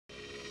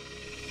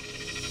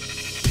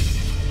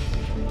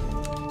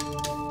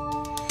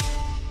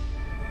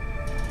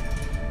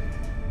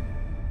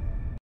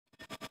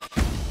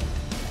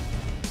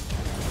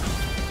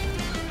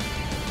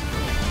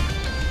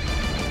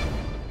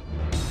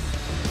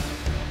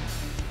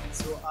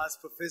as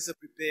Professor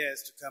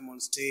prepares to come on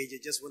stage, I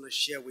just want to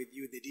share with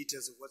you the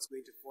details of what's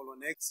going to follow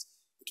next.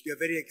 It will be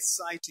a very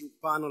exciting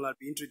panel I'll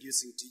be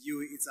introducing to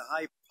you. It's a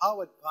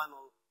high-powered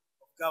panel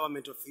of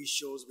government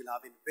officials. We'll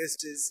have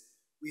investors.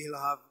 We'll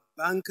have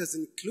bankers,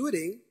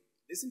 including,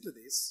 listen to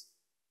this,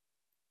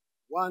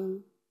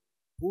 one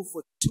who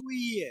for 2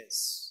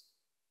 years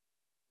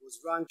was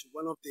ranked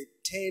one of the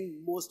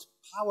 10 most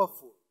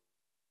powerful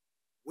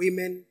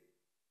women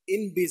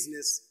in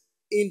business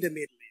in the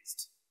Middle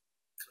East.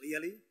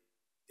 Clearly,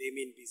 they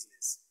mean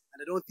business.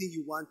 And I don't think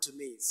you want to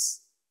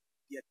miss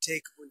their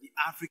take on the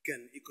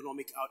African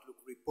Economic Outlook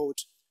report,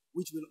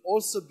 which will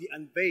also be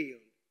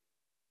unveiled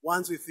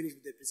once we finish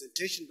with the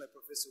presentation by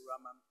Professor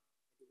Rama.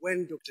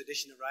 When Dr.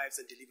 Deshin arrives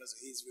and delivers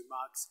his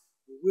remarks,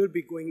 we will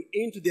be going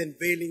into the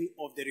unveiling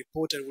of the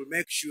report, and we'll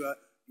make sure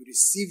you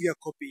receive your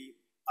copy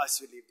as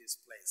you leave this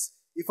place.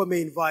 If I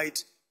may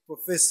invite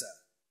Professor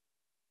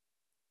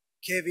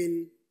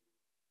Kevin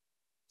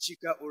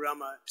Chika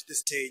Urama to the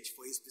stage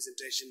for his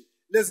presentation.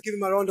 Let's give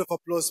him a round of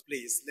applause,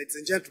 please, ladies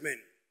and gentlemen.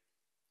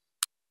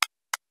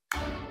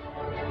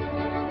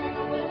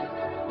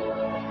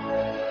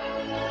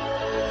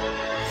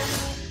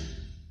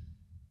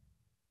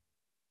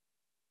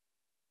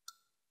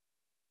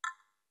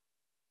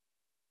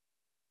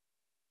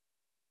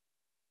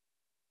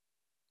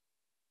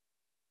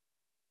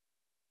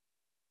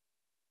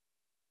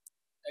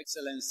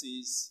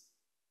 Excellencies,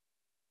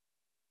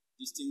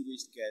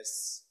 distinguished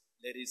guests,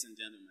 ladies and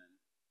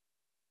gentlemen,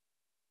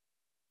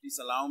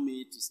 please allow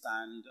me to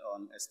stand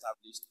on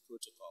established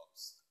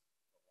protocols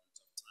for want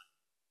of time.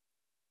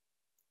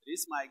 It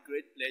is my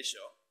great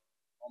pleasure,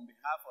 on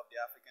behalf of the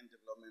African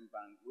Development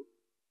Bank Group,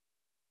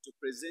 to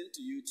present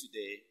to you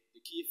today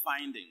the key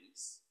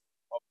findings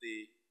of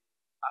the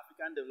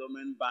African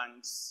Development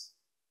Bank's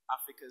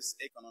Africa's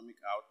Economic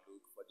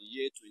Outlook for the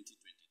year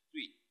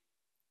 2023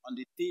 on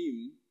the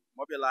theme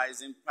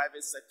Mobilizing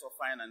Private Sector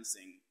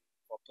Financing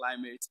for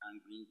Climate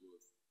and Green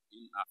Growth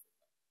in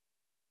Africa.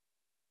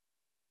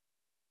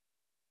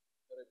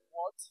 The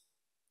report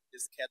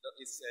is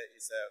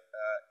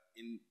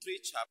in 3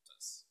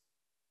 chapters.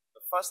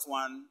 The first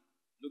one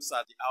looks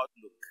at the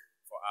outlook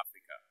for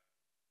Africa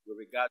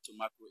with regard to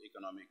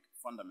macroeconomic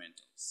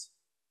fundamentals.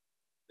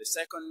 The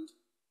second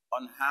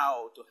on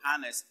how to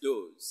harness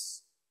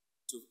those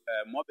to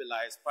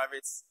mobilize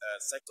private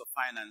sector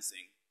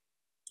financing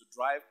to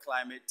drive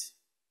climate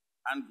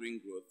and green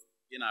growth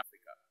in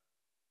Africa.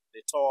 The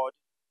third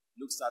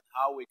looks at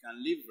how we can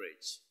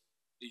leverage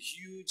the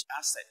huge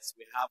assets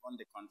we have on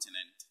the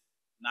continent,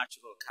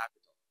 natural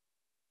capital,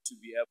 to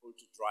be able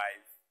to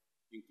drive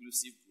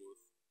inclusive growth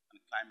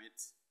and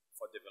climate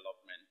for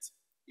development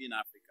in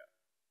Africa.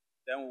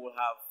 Then we will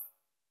have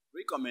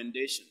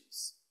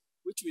recommendations,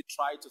 which we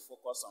try to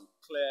focus on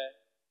clear,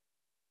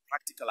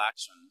 practical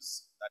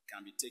actions that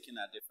can be taken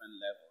at different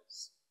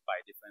levels by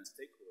different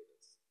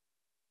stakeholders.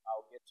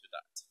 I'll get to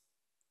that.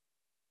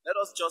 Let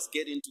us just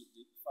get into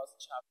the first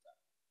chapter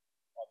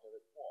of the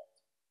report.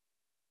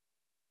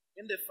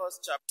 In the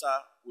first chapter,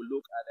 we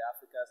look at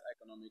Africa's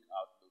economic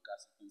outlook.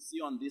 As you can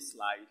see on this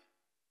slide,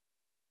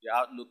 the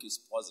outlook is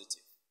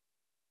positive.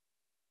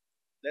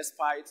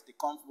 Despite the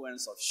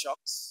confluence of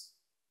shocks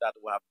that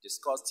we have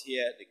discussed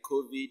here, the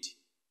COVID,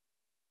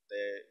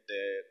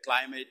 the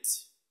climate,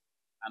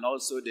 and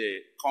also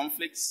the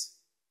conflicts,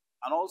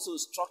 and also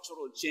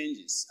structural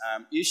changes,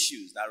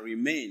 issues that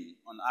remain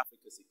on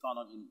Africa's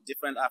economy in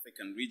different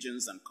African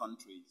regions and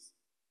countries.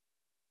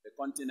 The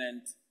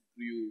continent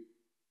grew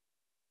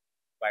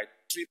by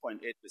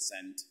 3.8%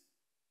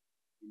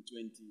 in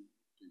 2022.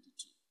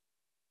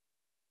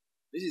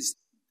 This is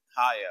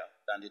higher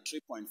than the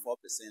 3.4%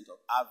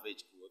 of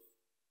average growth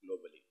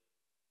globally.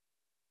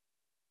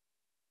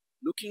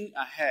 Looking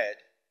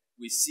ahead,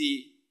 we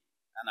see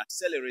an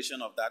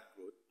acceleration of that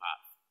growth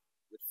path,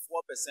 with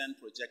 4%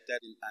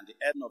 projected at the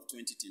end of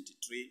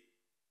 2023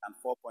 and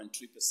 4.3%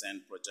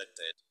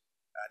 projected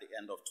at the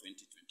end of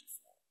 2024.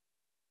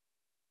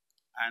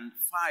 And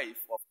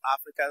 5 of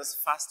Africa's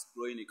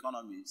fast-growing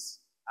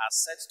economies are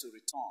set to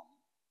return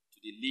to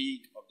the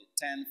league of the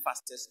 10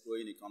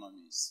 fastest-growing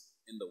economies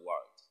in the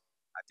world.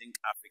 I think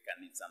Africa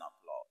needs an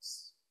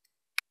applause.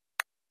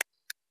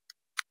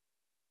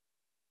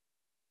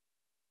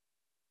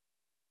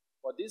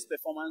 But this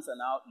performance and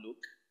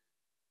outlook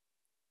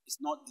is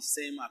not the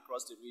same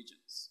across the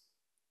regions.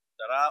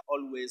 There are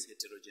always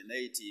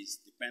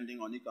heterogeneities depending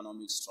on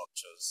economic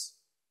structures,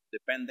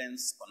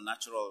 dependence on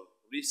natural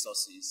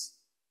resources,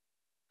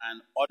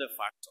 and other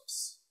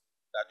factors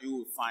that you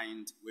will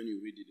find when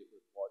you read the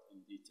report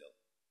in detail.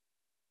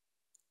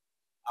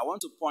 I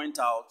want to point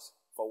out,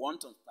 for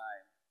want of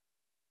time,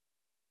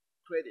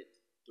 credit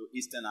to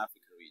Eastern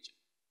Africa region.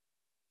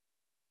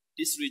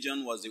 This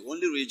region was the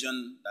only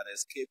region that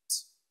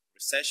escaped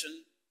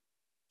recession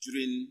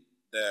during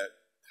the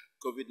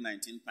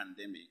COVID-19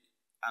 pandemic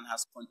and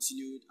has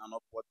continued an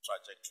upward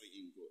trajectory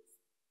in growth,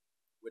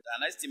 with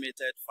an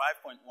estimated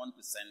 5.1%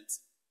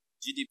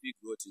 GDP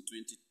growth in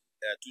 2023,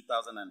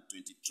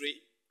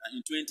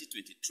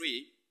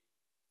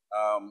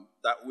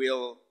 that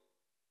will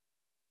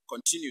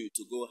continue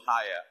to go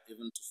higher,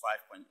 even to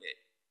 5.8.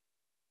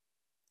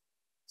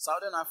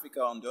 Southern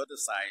Africa, on the other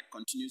side,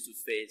 continues to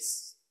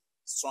face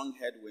strong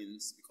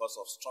headwinds because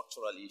of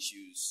structural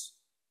issues,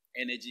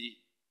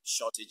 energy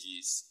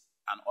shortages,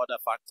 and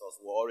other factors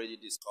were already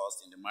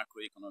discussed in the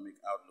macroeconomic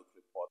outlook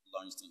report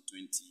launched in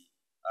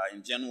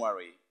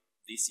January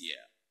this year.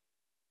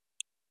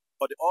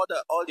 For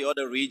all the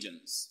other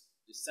regions,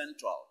 the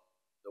central,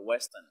 the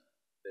western,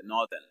 the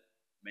northern,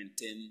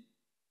 maintain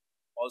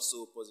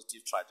also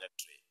positive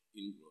trajectory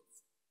in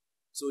growth.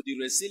 So the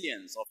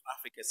resilience of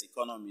Africa's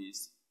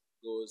economies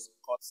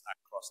cuts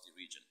across the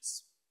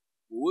regions.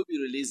 We will be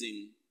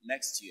releasing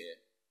next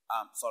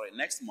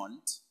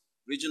month,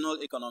 regional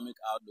economic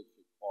outlook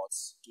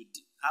reports to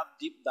have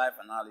deep dive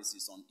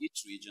analysis on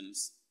each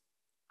regions.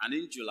 And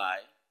in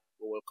July,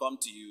 we will come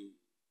to you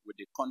with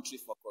the country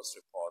focus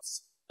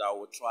reports that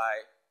will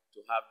try to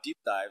have deep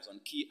dives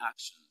on key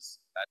actions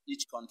that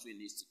each country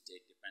needs to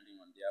take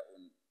depending on their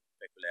own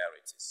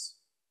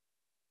peculiarities.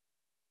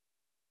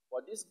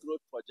 For this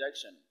growth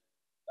projection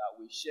that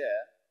we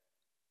share,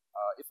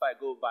 if I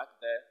go back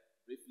there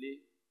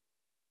briefly,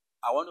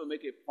 I want to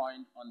make a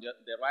point on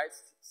the right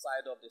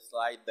side of the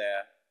slide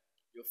there.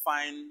 You'll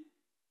find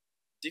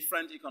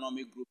different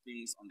economic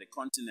groupings on the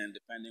continent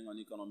depending on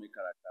economic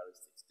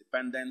characteristics.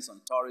 Dependence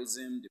on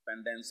tourism,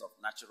 dependence of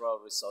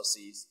natural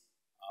resources,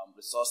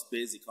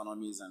 resource-based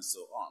economies, and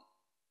so on.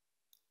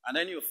 And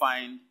then you'll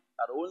find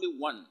that only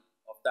one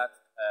of that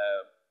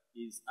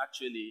is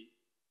actually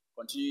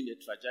continuing the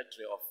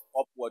trajectory of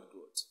upward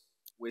growth.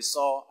 We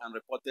saw and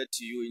reported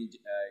to you in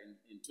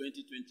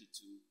 2022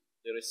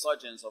 the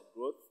resurgence of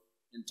growth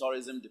in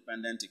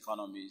tourism-dependent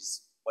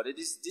economies, but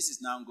this is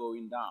now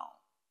going down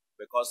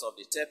because of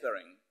the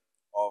tapering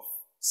of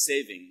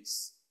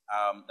savings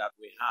that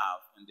we have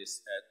in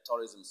these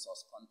tourism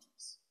source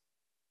countries.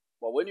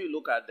 But when you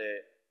look at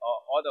the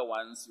other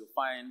ones, you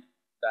find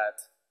that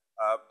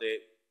the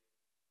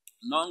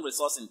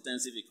non-resource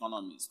intensive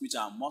economies, which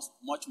are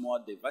much more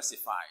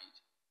diversified,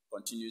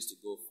 continues to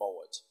go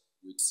forward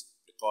with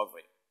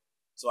recovery.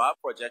 So our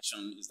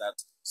projection is that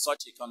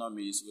such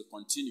economies will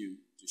continue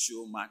to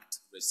show marked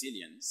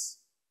resilience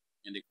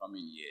in the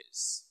coming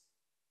years.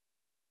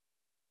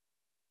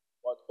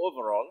 But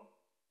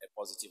overall, a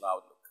positive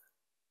outlook.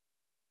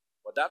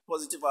 But that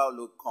positive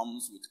outlook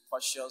comes with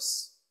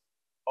cautious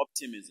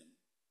optimism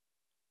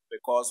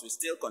because we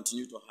still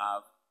continue to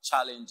have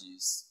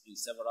challenges in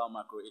several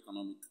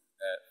macroeconomic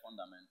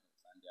fundamentals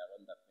and their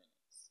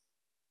underpinnings.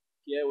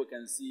 Here we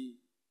can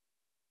see,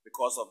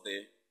 because of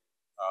the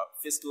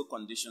fiscal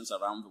conditions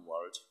around the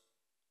world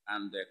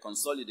and the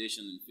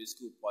consolidation in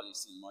fiscal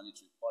policy and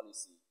monetary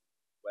policy,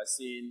 we're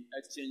seeing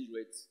exchange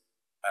rate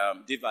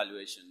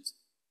devaluations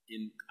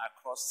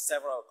across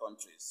several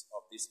countries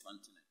of this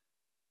continent.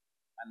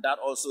 And that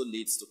also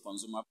leads to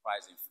consumer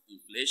price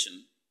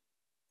inflation,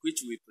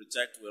 which we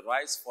project will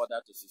rise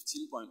further to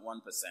 15.1%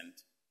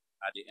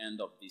 at the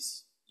end of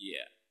this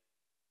year.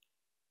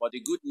 But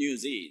the good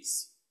news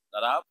is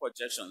that our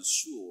projections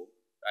show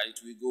that it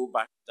will go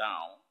back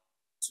down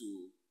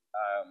to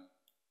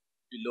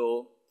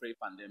below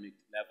pre-pandemic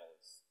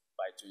levels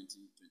by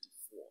 2024,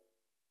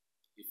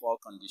 if all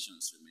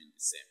conditions remain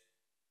the same.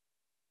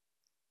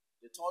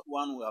 The third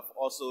one,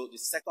 the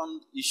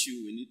second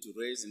issue we need to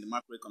raise in the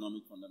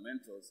macroeconomic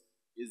fundamentals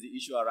is the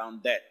issue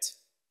around debt.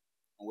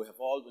 And we have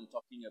all been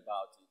talking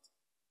about it.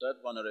 Debt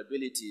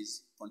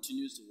vulnerabilities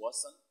continues to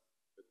worsen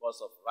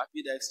because of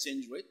rapid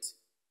exchange rate,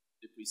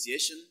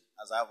 depreciation,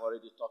 as I've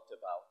already talked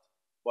about,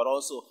 but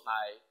also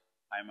high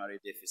primary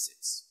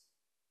deficits.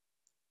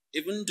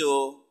 Even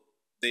though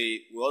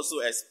we also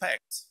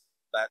expect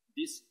that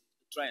this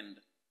trend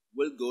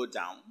will go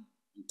down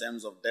in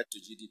terms of debt to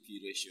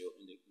GDP ratio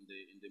in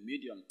the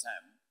medium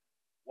term,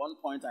 one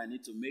point I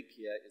need to make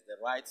here is the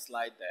right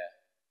slide there,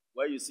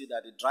 where you see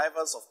that the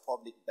drivers of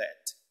public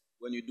debt,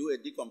 when you do a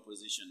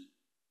decomposition,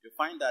 you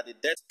find that the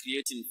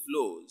debt-creating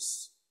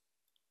flows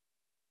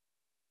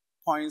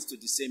points to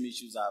the same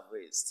issues I've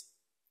raised.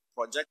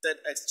 Projected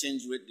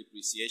exchange rate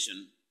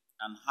depreciation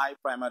and high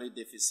primary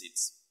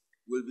deficits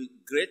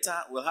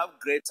will have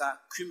greater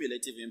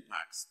cumulative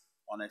impacts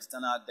on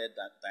external debt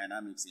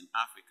dynamics in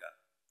Africa,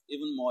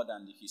 even more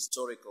than the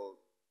historical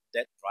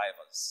debt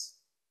drivers,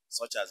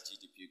 such as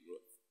GDP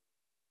growth.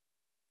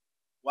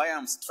 Why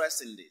I'm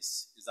stressing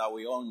this is that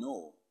we all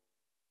know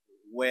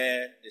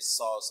where the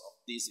source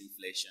of this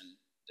inflation,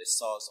 the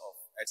source of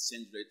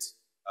exchange rate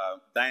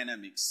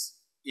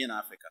dynamics in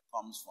Africa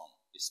comes from: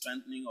 the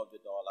strengthening of the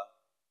dollar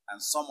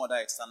and some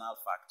other external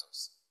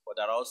factors, but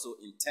there are also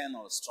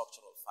internal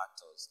structural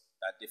factors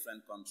that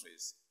different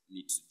countries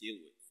need to deal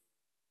with.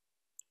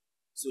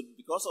 So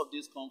because of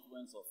this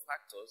confluence of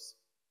factors,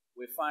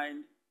 we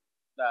find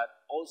that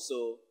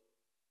also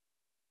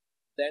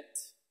debt,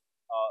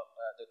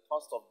 the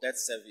cost of debt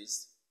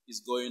service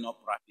is going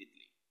up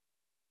rapidly.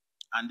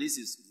 And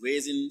this is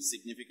raising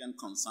significant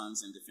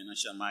concerns in the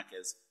financial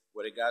markets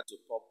with regard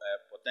to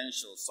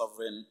potential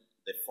sovereign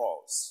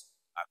defaults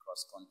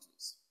across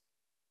countries.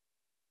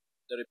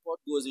 The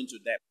report goes into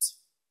depth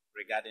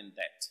regarding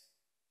debt.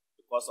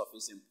 The because of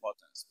its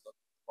importance.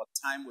 But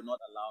time will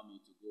not allow me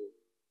to go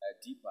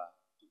deeper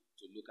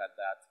to look at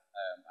that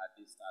at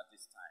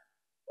this time.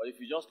 But if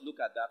you just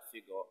look at that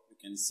figure, you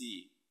can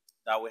see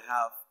that we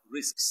have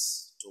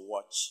risks to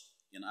watch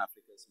in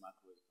Africa's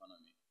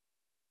macroeconomy.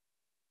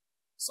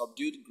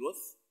 Subdued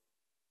growth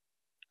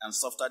and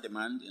softer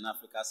demand in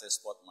Africa's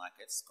export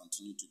markets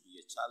continue to be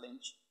a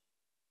challenge.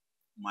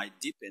 Might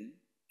deepen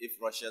if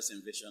Russia's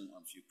invasion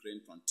of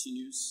Ukraine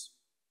continues.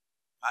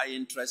 High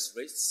interest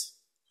rates,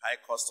 high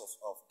cost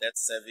of debt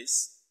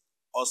service,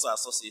 also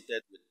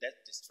associated with debt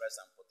distress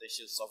and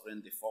potential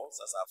sovereign defaults,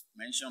 as I've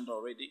mentioned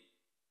already.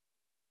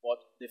 But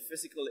the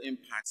physical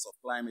impacts of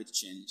climate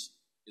change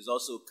is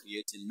also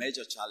creating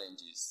major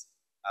challenges,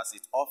 as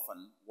it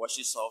often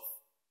washes off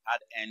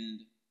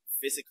hard-earned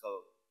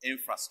physical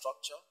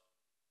infrastructure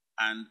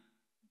and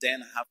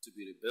then have to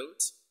be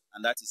rebuilt,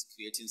 and that is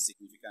creating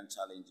significant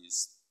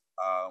challenges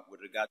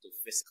with regard to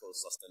fiscal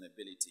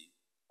sustainability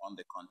on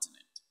the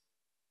continent.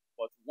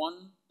 But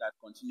one that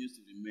continues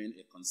to remain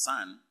a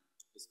concern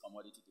is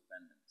commodity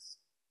dependence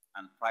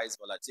and price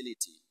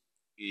volatility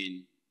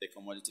in the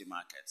commodity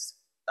markets.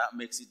 That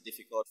makes it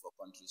difficult for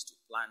countries to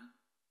plan.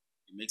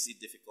 It makes it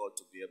difficult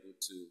to be able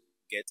to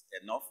get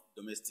enough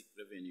domestic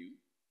revenue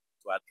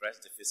to address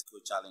the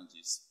fiscal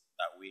challenges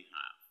that we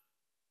have.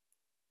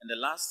 In the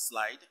last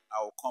slide,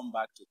 I will come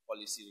back to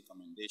policy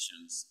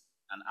recommendations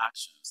and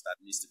actions that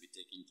needs to be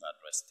taken to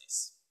address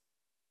this.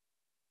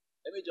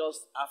 Let me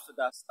just, after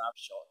that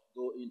snapshot,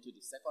 go into the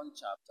second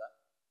chapter,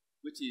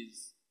 which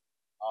is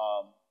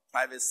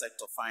private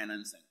sector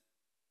financing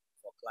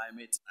for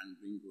climate and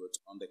green growth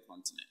on the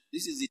continent.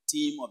 This is the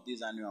theme of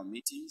these annual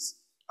meetings,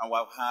 and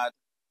we've had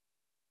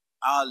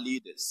our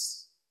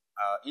leaders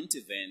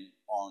intervene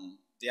on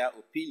their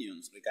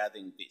opinions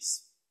regarding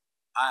this.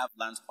 I have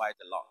learned quite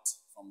a lot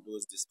from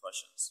those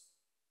discussions.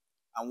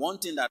 And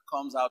one thing that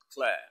comes out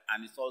clear,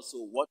 and it's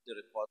also what the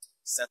report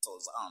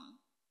settles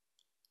on,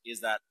 is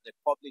that the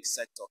public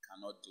sector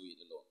cannot do it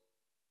alone.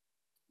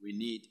 We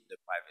need the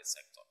private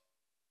sector.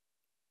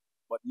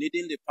 But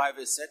needing the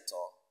private sector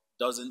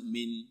doesn't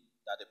mean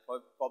that the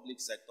public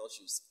sector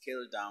should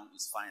scale down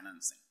its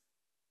financing.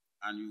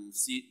 And you will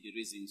see the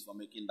reasons for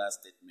making that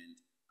statement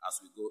as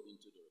we go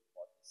into the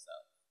report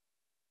itself.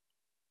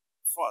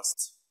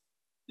 First,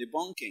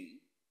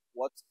 debunking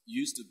what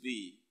used to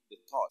be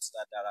the thought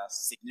that there are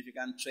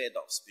significant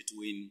trade-offs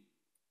between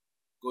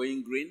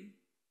going green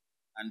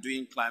and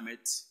doing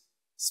climate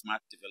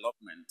smart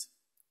development,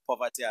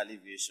 poverty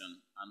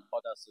alleviation, and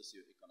other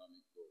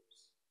socio-economic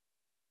goals.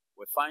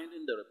 We find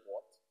in the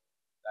report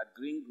that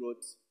green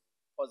growth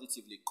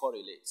positively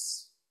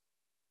correlates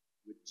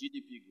with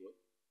GDP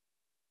growth.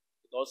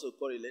 It also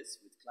correlates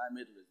with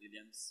climate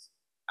resilience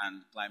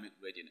and climate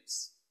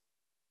readiness.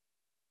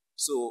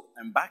 So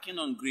embarking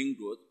on green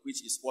growth,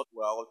 which is what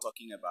we're all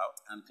talking about,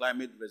 and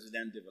climate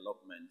resilient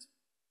development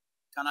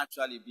can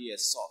actually be a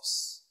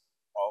source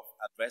of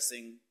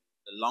addressing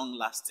the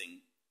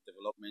long-lasting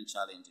development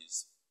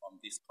challenges on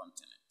this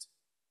continent.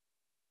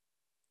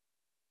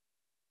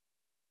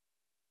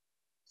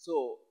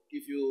 So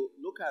if you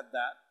look at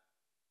that,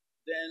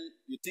 then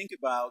you think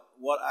about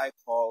what I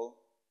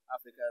call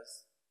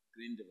Africa's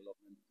green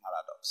development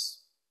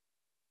paradox.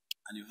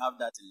 And you have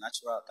that in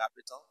natural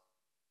capital,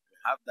 you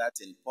have that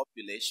in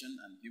population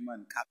and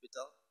human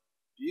capital,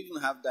 you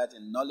even have that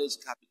in knowledge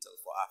capital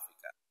for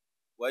Africa,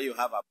 where you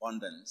have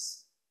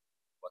abundance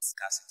but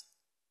scarcity.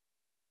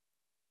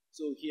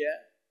 So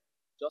here,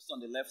 just on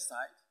the left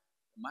side,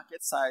 the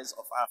market size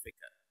of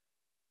Africa,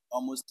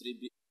 almost $3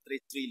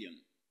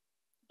 trillion.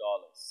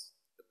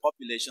 The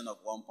population of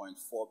 1.4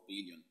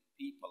 billion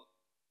people.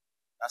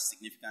 That's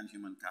significant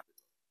human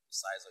capital, the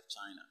size of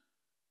China.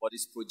 But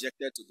it's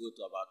projected to go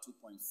to about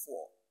 2.4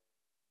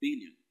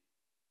 billion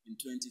in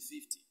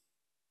 2050.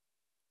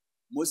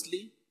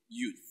 Mostly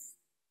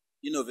youth,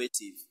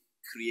 innovative,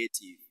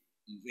 creative,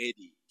 and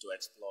ready to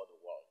explore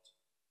the world.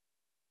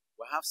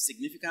 We have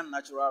significant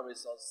natural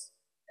resource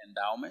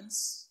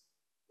endowments.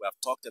 We have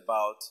talked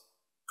about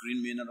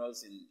green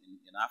minerals in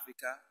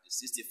Africa, the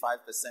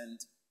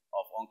 65%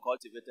 of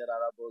uncultivated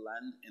arable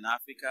land in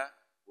Africa.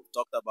 We've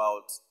talked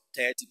about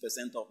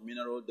 30% of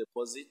mineral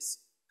deposits,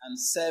 and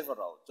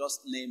several,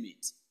 just name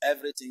it.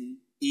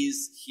 Everything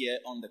is here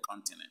on the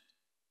continent.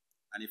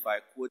 And if I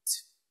quote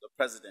the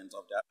president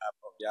of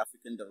the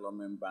African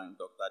Development Bank,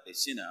 Dr.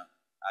 Deshina,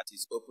 at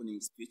his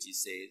opening speech, he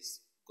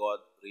says, God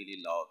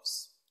really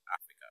loves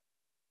Africa.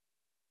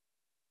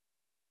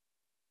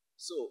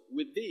 So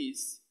with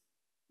this,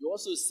 you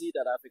also see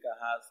that Africa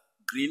has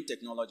green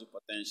technology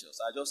potential.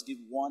 So I'll just give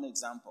one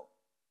example.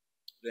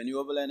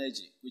 Renewable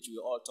energy, which we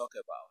all talk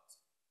about.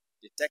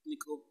 The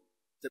technical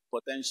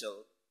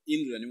potential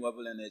in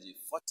renewable energy,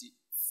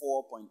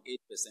 44.8%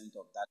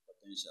 of that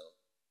potential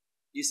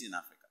is in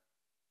Africa.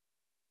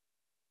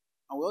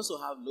 And we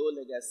also have low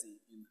legacy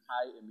in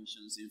high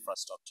emissions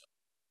infrastructure.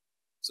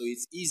 So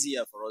it's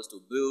easier for us to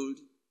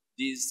build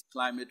these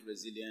climate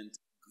resilient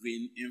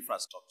green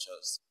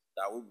infrastructures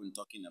that we've been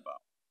talking about.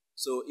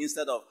 So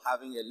instead of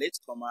having a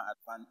latecomer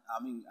advantage,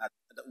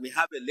 we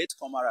have a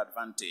latecomer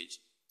advantage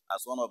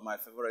as one of my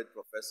favorite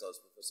professors,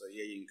 Professor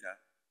Yeyinka,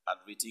 had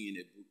written in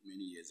a book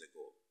many years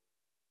ago.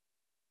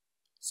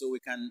 So we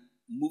can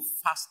move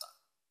faster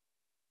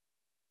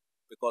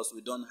because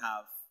we don't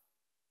have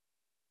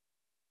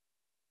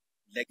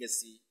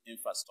legacy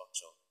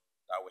infrastructure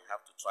that we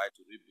have to try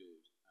to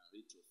rebuild and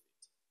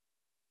retrofit.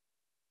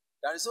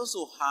 There is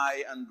also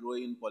high and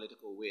growing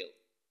political will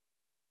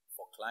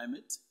for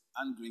climate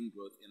and green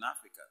growth in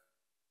Africa.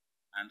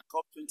 And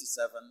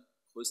COP27,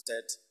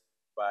 hosted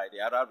by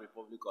the Arab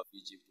Republic of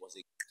Egypt, was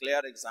a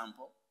clear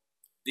example.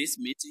 This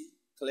meeting,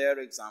 clear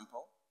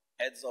example,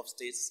 heads of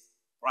states,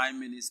 prime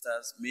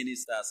ministers,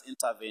 ministers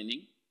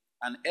intervening,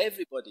 and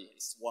everybody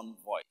is one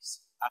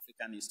voice.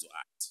 Africa needs to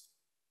act.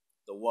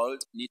 The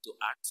world needs to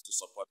act to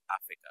support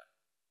Africa.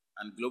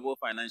 And global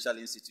financial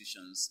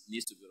institutions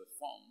need to be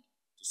reformed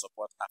to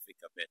support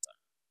Africa better.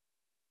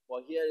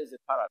 But here is a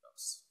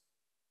paradox.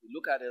 You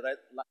look at the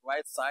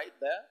right side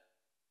there,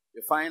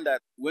 you find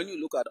that when you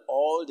look at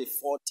all the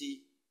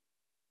 40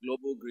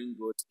 global green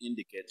growth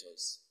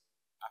indicators,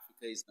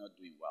 Africa is not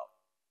doing well.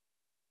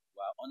 We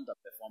are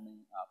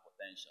underperforming our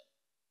potential.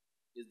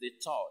 It's the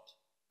third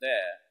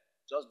there,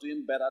 just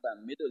doing better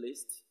than Middle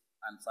East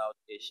and South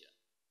Asia,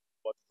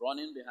 but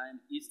running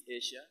behind East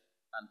Asia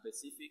and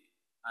Pacific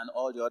and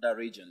all the other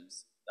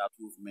regions that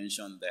we've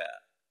mentioned there.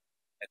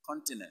 A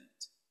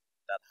continent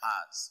that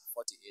has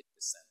 48%,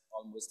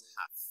 almost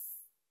half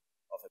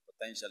of a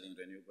potential in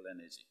renewable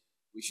energy.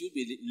 We should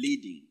be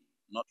leading,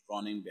 not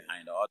running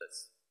behind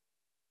others.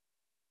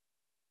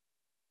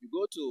 You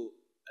go to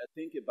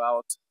think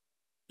about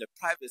the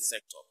private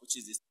sector, which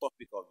is the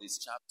topic of this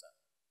chapter.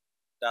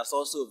 There's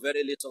also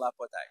very little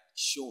appetite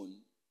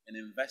shown in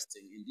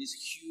investing in this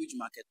huge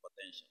market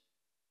potential.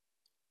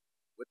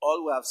 With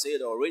all we have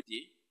said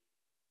already,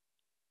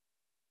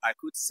 I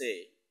could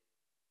say,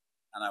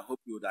 and I hope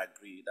you would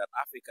agree, that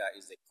Africa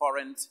is the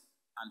current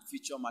and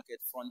future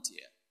market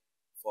frontier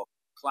for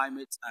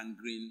climate and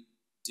green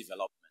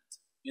development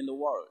in the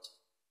world.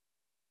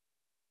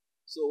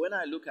 So when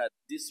I look at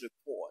this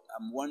report,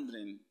 I'm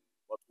wondering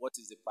what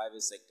is the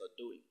private sector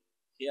doing?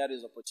 Here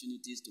is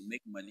opportunities to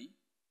make money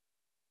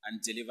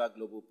and deliver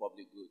global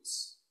public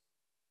goods.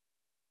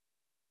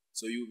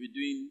 So you'll be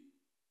doing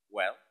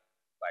well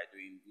by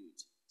doing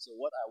good. So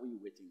what are we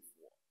waiting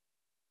for?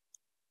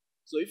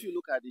 So if you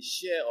look at the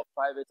share of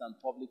private and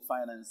public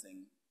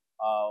financing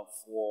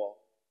for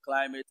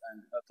climate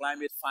and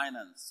climate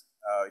finance,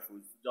 if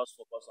we just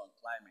focus on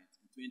climate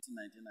in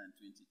 2019 and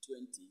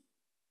 2020,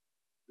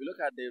 we look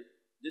at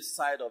this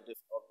side of the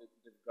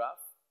graph,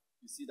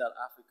 you see that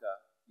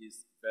Africa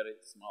is very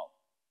small.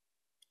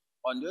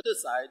 On the other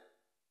side,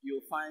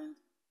 you'll find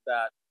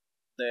that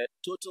the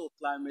total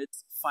climate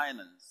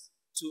finance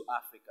to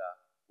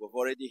Africa, we've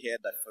already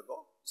heard that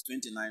figure, is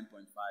 29.5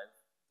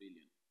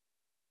 billion.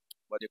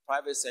 But the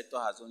private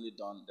sector has only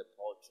done the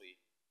paltry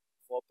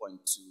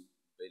 4.2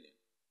 billion,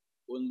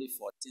 only 14%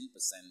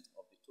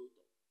 of the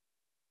total.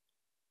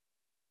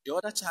 The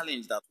other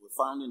challenge that we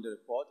found in the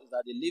report is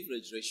that the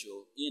leverage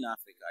ratio in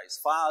Africa is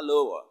far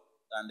lower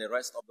than the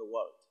rest of the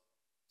world.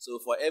 So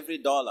for every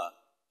dollar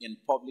in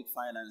public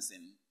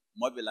financing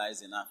mobilized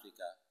in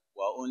Africa,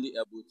 we are only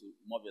able to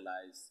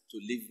mobilize, to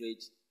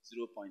leverage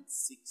 0.16%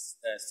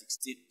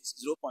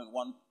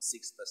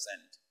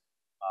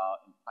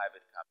 in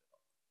private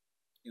capital.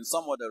 In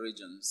some other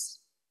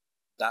regions,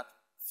 that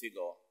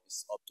figure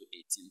is up to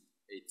 18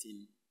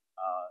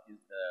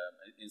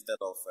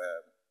 instead of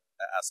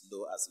as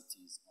low as it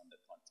is on the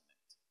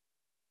continent.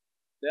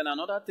 Then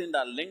another thing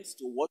that links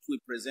to what we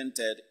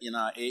presented in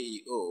our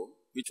AEO,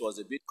 which was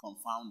a bit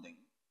confounding,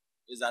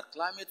 is that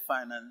climate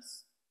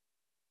finance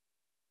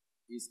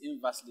is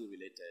inversely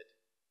related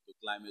to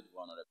climate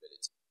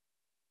vulnerability.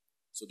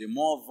 So the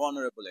more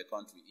vulnerable a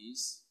country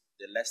is,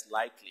 the less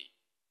likely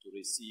to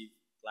receive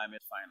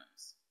climate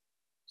finance.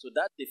 So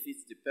that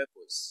defeats the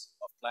purpose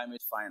of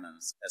climate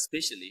finance,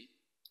 especially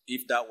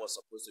if that was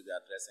supposed to be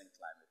addressing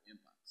climate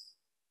impacts.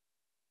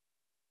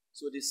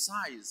 So the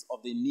size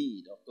of the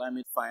need of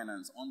climate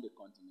finance on the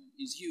continent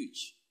is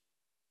huge.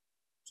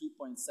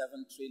 2.7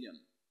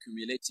 trillion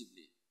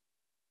cumulatively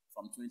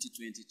from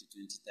 2020 to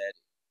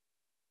 2030.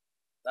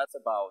 That's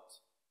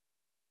about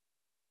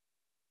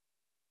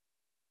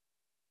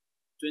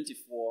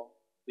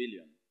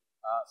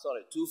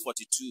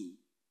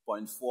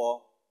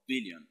 242.4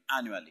 billion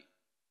annually.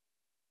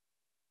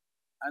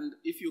 And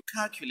if you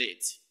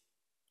calculate,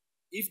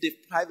 if the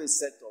private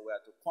sector were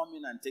to come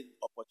in and take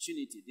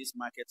opportunity, this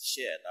market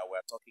share that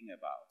we're talking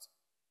about,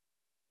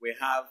 we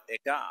have a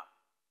gap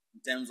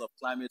in terms of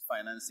climate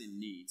financing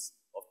needs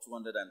of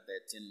 $213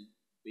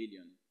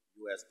 billion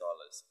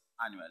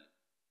annually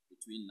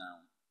between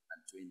now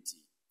and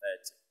 2030.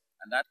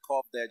 And that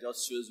curve there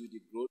just shows you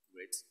the growth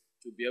rate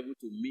to be able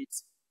to meet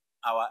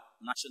our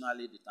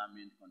nationally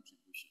determined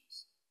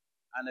contributions.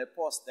 And a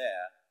pause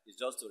there is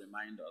just to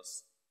remind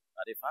us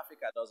that if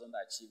Africa doesn't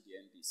achieve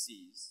the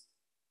NDCs,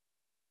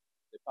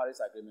 the Paris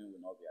Agreement will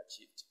not be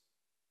achieved.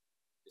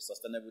 The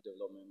Sustainable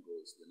Development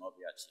Goals will not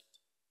be achieved.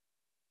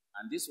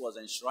 And this was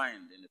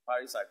enshrined in the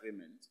Paris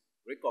Agreement,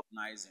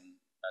 recognizing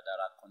that there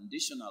are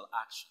conditional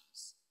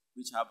actions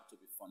which have to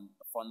be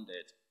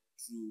funded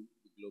through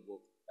the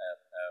global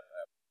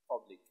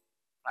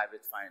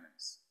public-private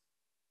finance.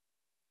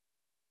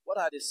 What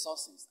are the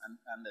sources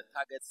and the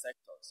target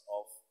sectors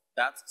of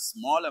that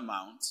small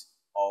amount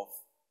of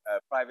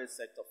private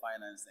sector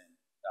financing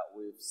that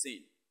we've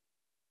seen?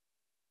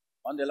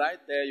 On the right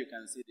there, you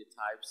can see the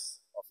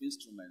types of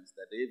instruments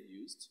that they've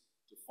used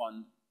to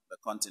fund the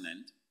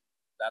continent,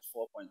 that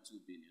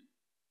 4.2 billion.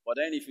 But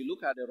then if you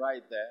look at the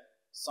right there,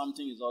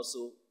 something is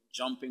also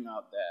jumping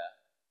out there.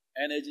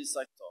 Energy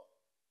sector,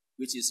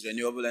 which is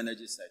renewable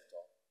energy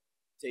sector,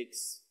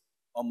 takes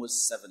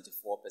almost 74%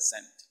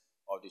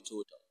 of the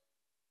total,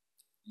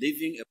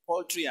 leaving a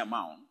paltry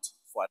amount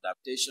for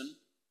adaptation,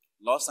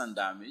 loss and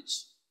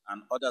damage,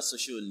 and other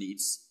social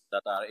needs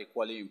that are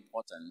equally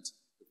important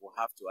if we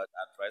have to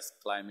address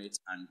climate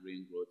and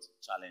green growth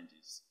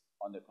challenges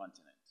on the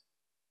continent.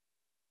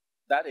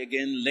 That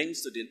again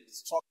links to the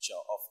structure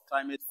of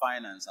climate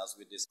finance as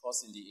we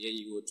discussed in the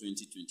AEO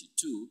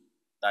 2022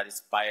 that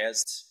is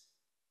biased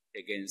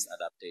against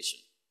adaptation.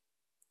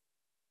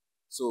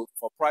 So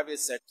for private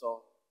sector,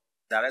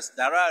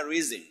 there are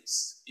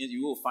reasons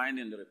you will find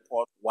in the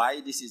report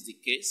why this is the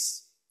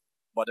case,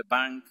 but the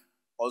bank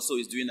also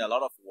is doing a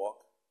lot of work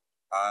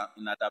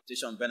in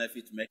adaptation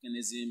benefit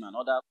mechanism and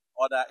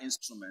other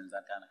instruments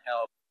that can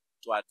help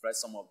to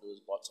address some of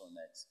those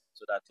bottlenecks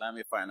so that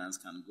climate finance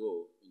can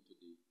go into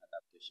the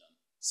adaptation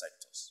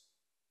sectors.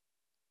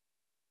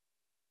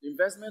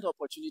 Investment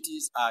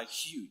opportunities are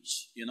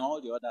huge in all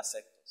the other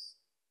sectors.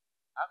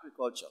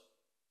 Agriculture,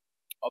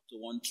 up to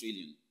 1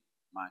 trillion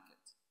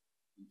market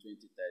in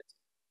 2030.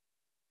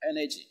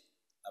 Energy,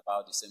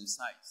 about the same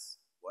size,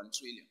 1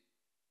 trillion.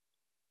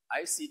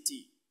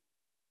 ICT,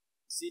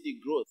 see the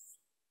growth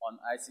on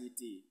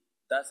ICT,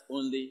 that's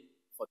only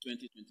for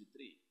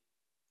 2023.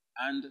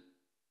 And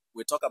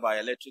we talk about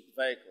electric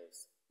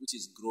vehicles, which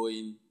is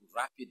growing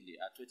rapidly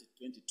at 22%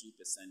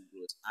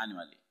 growth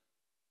annually.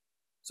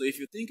 So if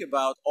you think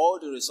about all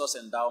the resource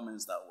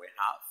endowments that we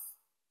have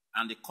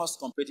and the cost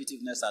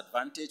competitiveness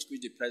advantage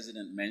which the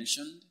president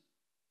mentioned,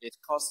 it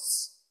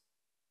costs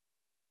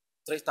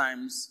 3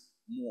 times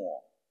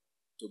more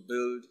to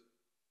build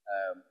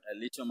a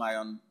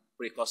lithium-ion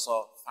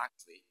precursor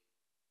factory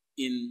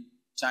in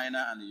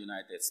China and the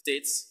United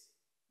States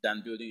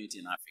than building it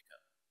in Africa.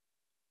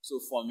 So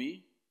for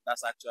me,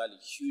 that's actually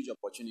huge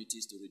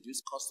opportunities to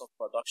reduce cost of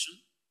production.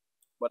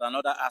 But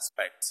another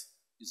aspect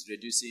is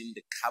reducing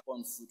the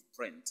carbon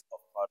footprint of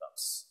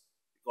products.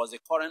 Because the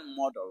current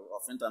model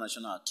of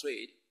international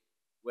trade,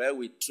 where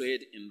we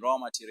trade in raw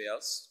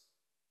materials,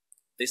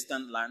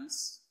 distant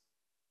lands,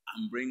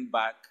 and bring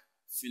back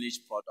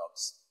finished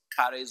products,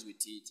 carries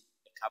with it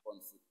a carbon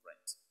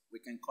footprint. We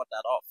can cut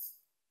that off.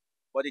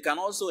 But it can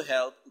also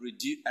help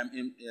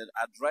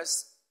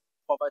address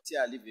poverty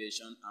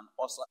alleviation and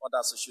also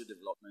other social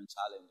development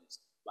challenges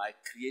by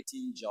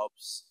creating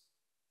jobs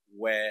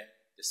where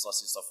the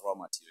sources of raw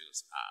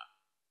materials are.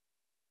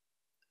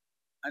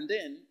 And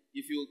then,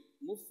 if you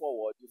move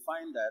forward, you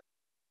find that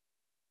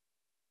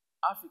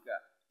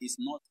Africa is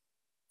not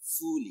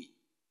fully,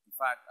 in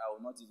fact, I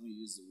will not even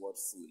use the word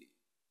fully,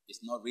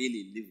 it's not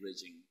really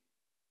leveraging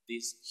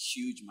this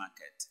huge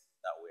market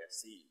that we are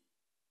seeing.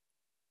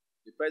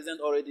 The president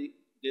already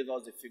gave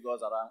us the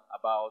figures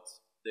about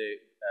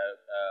the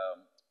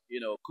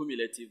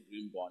cumulative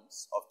green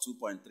bonds of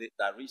 2.3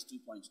 that reached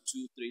 2.2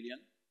 trillion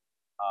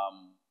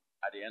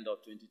at the end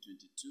of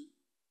 2022.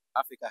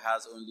 Africa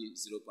has only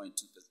 0.2%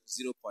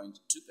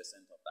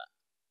 of that.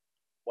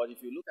 But if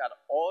you look at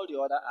all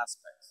the other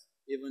aspects,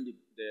 even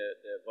the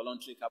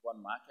voluntary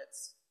carbon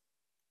markets,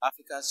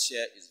 Africa's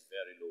share is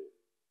very low.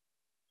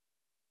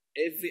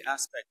 Every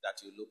aspect that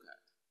you look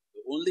at,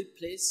 the only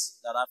place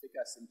that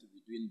Africa seems to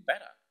be doing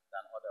better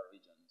than other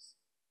regions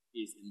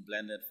is in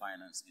blended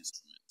finance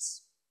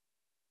instruments.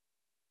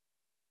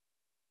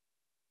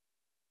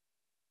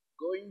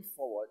 Going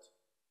forward,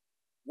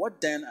 what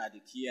then are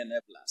the key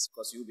enablers?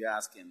 Because you'll be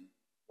asking,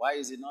 why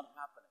is it not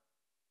happening?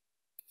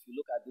 If you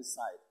look at this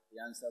side, the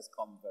answers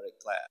come very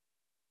clear.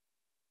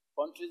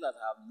 Countries that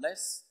have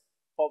less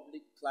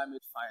public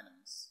climate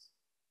finance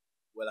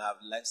will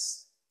have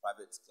less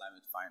private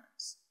climate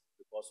finance.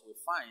 Because we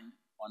find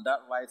on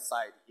that right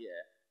side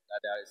here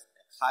that there is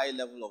a high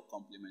level of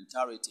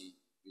complementarity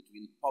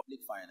between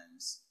public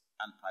finance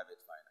and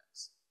private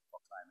finance for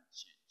climate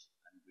change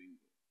and green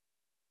growth.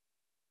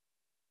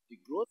 The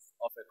growth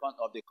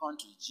of the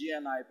country,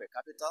 GNI per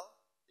capita,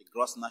 the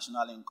gross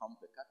national income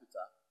per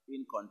capita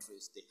in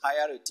countries, the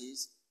higher it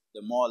is,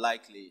 the more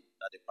likely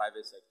that the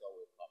private sector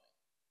will come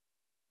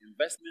in.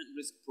 Investment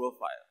risk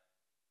profile,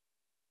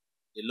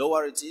 the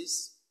lower it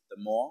is, the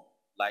more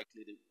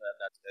likely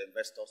that the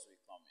investors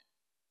will come in.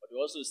 But we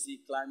also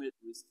see climate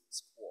risk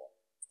score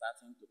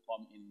starting to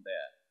come in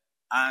there,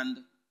 and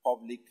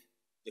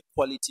the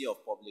quality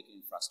of public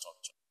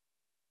infrastructure.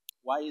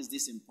 Why is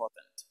this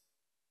important?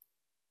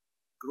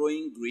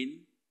 Growing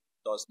green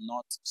does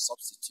not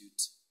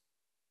substitute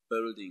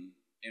building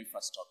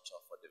infrastructure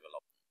for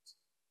development.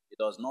 It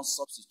does not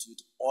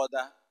substitute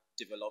other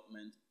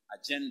development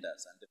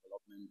agendas and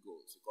development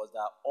goals because they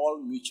are all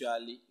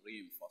mutually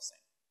reinforcing.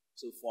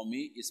 So for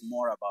me, it's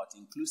more about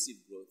inclusive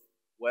growth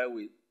where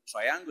we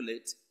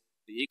triangulate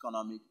the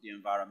economic, the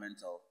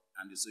environmental,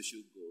 and the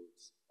social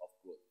goals of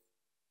growth.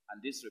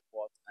 And this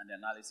report and the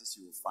analysis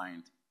you will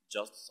find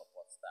just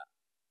supports that.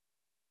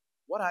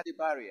 What are the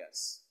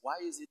barriers? Why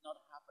is it not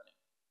happening?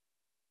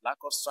 Lack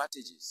of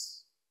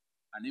strategies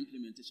and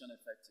implementation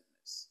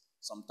effectiveness.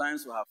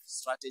 Sometimes we have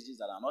strategies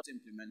that are not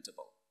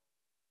implementable.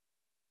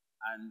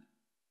 And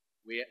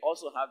we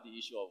also have the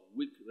issue of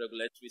weak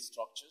regulatory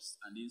structures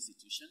and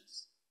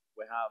institutions.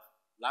 We have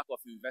lack of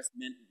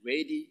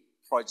investment-ready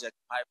project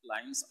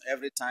pipelines.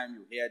 Every time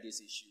you hear this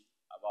issue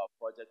about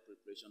project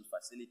preparation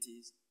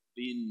facilities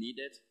being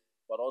needed,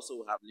 but also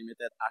we have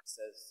limited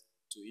access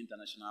to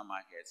international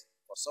markets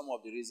for some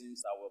of the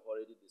reasons that we've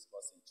already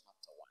discussed in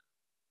Chapter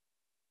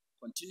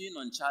 1. Continuing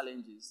on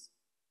challenges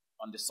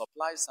on the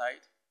supply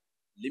side,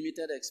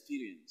 limited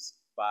experience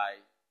by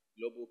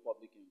global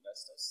public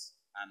investors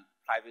and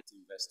private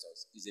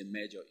investors is a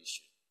major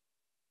issue.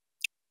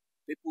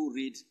 People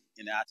read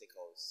in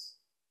articles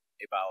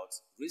about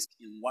risk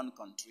in one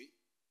country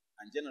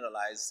and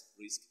generalize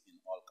risk in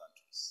all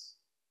countries.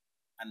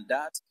 And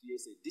that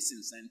creates a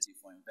disincentive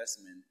for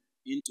investment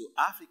into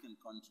African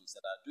countries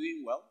that are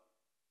doing well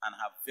and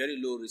have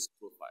very low risk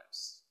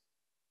profiles.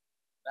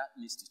 That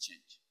needs to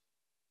change.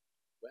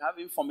 We have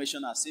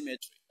information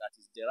asymmetry that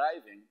is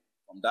deriving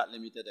from that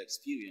limited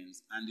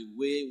experience and the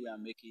way we are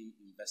making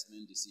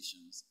investment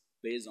decisions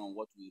based on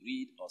what we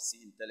read or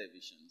see in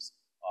televisions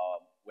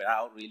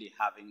without really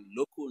having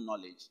local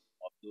knowledge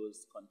of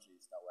those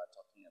countries that we're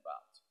talking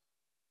about.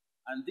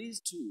 And these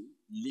two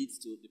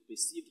leads to the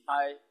perceived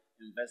high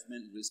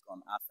investment risk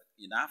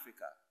in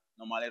Africa,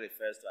 normally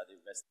refers to as the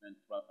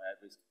investment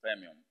risk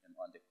premium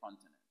on the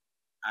continent.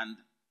 And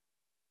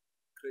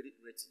credit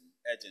rating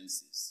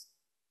agencies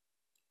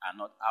are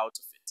not out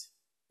of it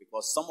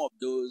because some of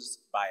those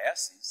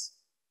biases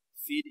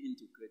feed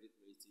into credit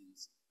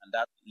ratings, and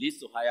that leads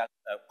to higher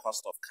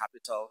cost of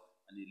capital,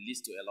 and it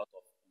leads to a lot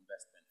of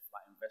investor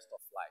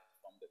flight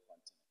from the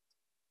continent.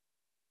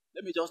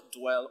 Let me just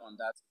dwell on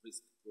that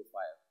risk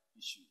profile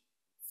issue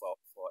for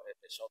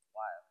a short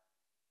while.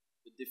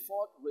 The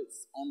default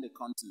rates on the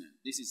continent,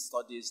 this is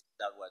studies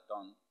that were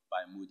done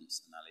by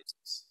Moody's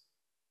Analytics.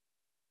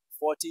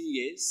 14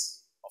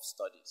 years of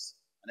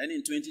studies. And then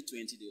in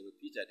 2020, they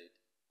repeated it,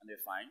 and they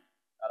find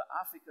that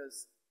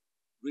Africa's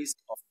risk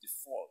of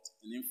default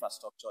in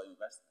infrastructure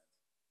investment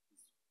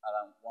is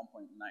around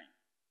 1.9.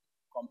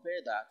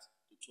 Compare that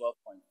to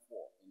 12.4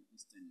 in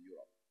Eastern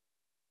Europe,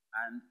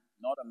 and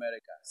North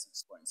America,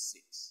 6.6.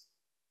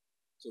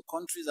 So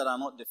countries that are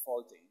not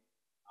defaulting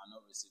are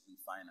not receiving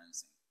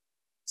financing.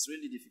 It's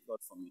really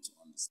difficult for me to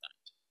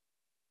understand.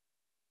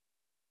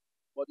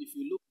 But if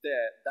you look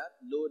there, that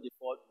low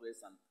default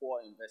rates and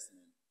poor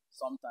investment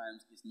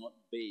sometimes is not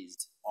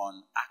based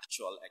on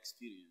actual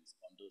experience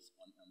on those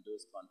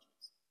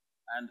countries.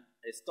 And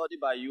a study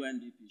by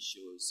UNDP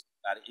shows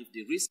that if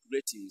the risk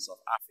ratings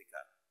of Africa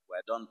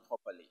were done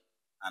properly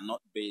and not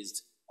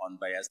based on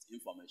biased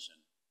information,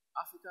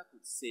 Africa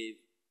could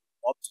save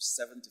up to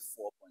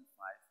 74.5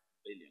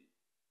 billion.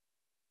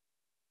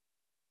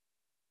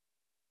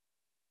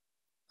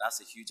 That's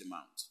a huge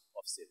amount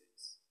of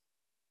savings.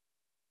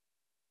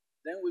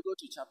 Then we go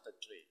to Chapter 3,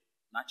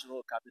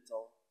 Natural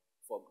Capital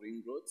for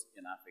Green Growth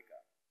in Africa.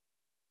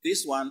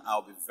 This one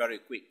I'll be very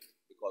quick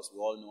because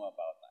we all know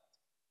about that.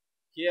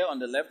 Here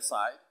on the left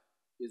side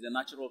is the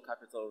natural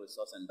capital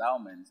resource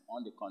endowment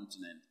on the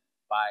continent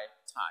by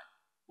type,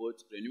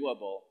 both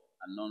renewable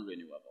and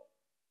non-renewable.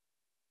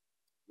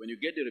 When you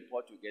get the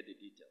report, you get the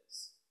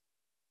details.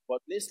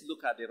 But let's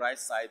look at the right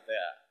side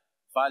there,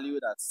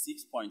 valued at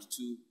 $6.2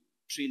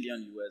 trillion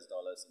in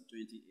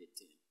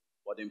 2018.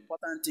 But the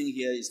important thing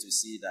here is to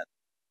see that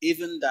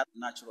even that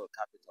natural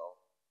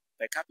capital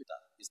per capita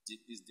is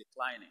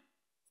declining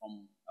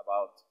from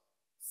about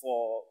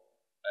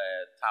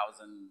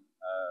 $4,000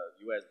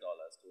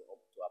 to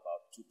up to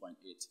about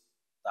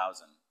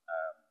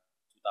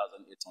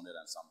 2,800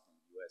 and something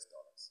US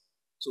dollars.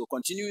 So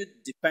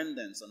continued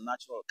dependence on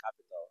natural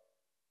capital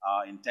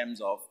in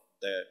terms of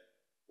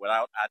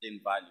without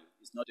adding value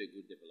is not a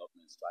good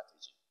development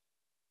strategy.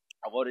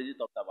 I've already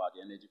talked about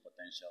the energy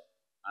potential,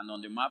 and on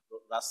the map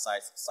that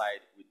side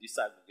we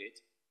disaggregate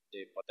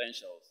the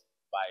potentials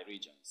by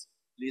regions.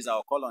 Please,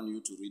 I'll call on you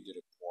to read the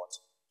report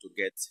to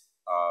get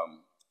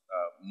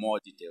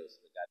more details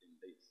regarding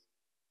this.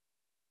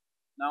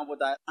 Now, but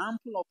there are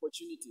ample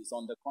opportunities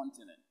on the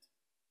continent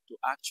to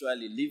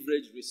actually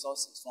leverage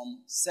resources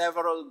from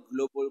several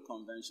global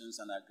conventions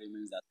and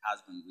agreements that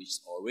has been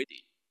reached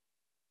already.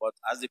 But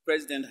as the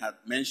President had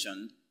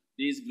mentioned,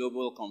 these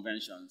global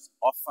conventions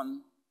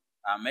often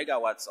are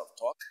megawatts of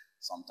talk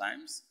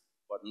sometimes,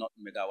 but not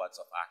megawatts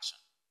of action.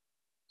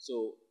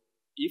 So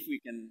if we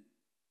can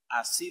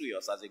are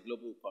serious as a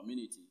global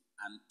community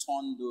and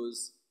turn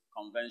those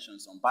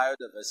conventions on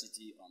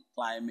biodiversity, on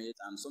climate,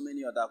 and so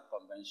many other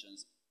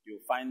conventions, you'll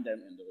find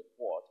them in the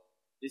report.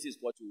 This is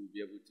what you will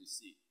be able to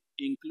see,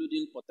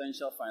 including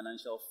potential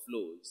financial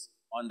flows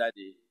under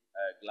the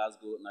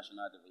Glasgow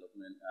National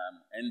Development,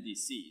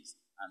 NDCs,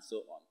 and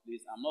so on.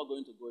 Please, I'm not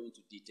going to go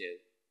into detail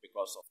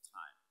because of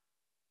time.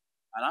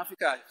 And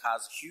Africa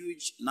has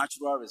huge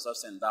natural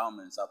resource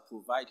endowments that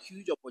provide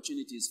huge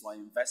opportunities for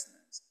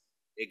investments.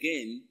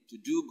 Again, to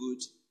do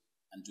good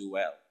and do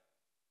well.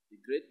 The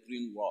Great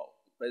Green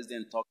Wall, the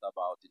president talked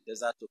about the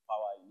Desert to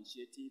Power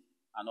initiative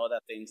and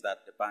other things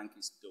that the bank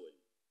is doing,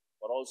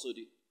 but also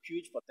the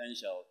huge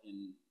potential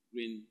in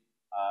green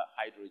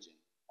hydrogen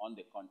on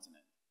the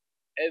continent.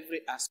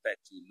 Every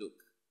aspect you look,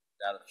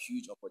 there are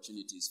huge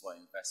opportunities for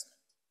investment.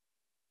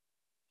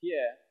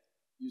 Here,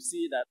 you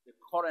see that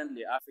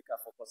currently Africa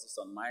focuses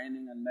on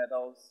mining and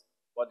metals,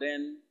 but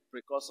then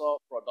precursor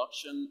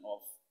production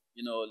of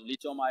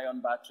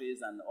lithium-ion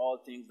batteries and all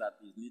things that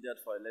is needed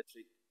for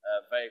electric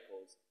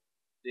vehicles.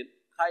 The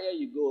higher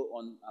you go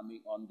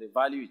on the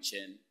value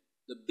chain,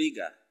 the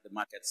bigger the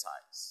market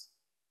size.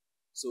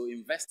 So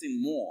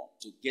investing more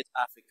to get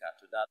Africa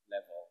to that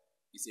level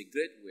is a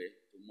great way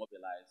to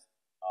mobilize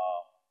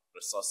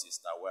resources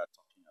that we're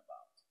talking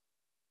about.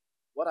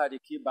 What are the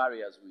key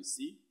barriers we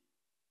see?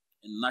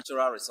 In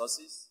natural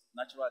resources,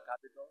 natural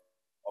capital,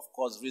 of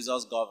course,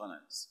 resource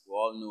governance. We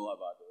all know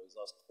about the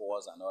resource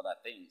cores and other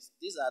things.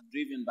 These are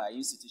driven by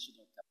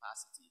institutional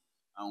capacity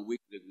and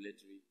weak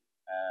regulatory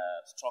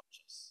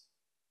structures.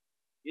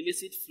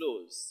 Illicit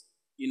flows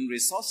in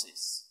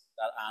resources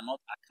that are not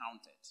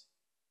accounted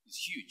is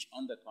huge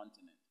on the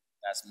continent.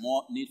 There's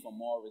more need for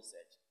more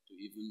research to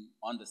even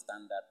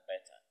understand that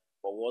better.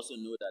 But we also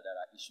know that there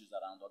are issues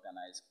around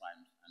organized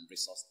crime and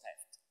resource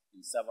theft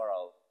in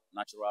several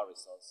natural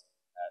resource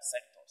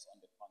sectors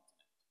on the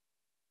continent.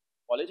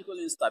 Political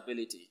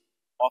instability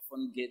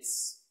often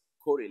gets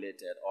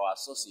correlated or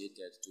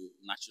associated to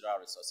natural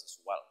resources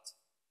wealth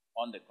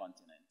on the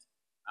continent.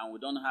 And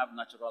we don't have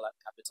natural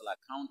capital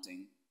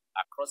accounting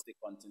across the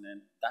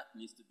continent. That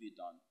needs to be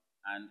done.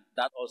 And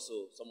that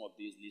also, some of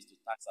these leads to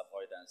tax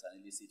avoidance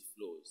and illicit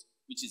flows,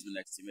 which has been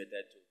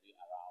estimated to be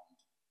around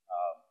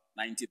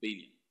 90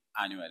 billion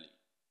annually.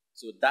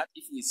 So that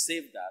if we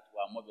save that, we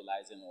are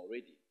mobilizing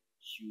already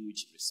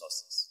huge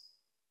resources.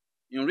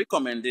 In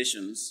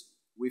recommendations,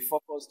 we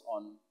focused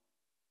on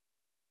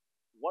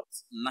what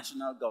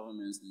national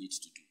governments need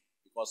to do,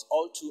 because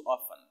all too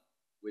often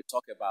we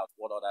talk about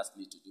what others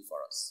need to do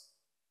for us.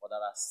 But there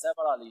are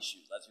several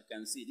issues. As you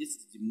can see, this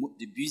is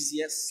the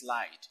busiest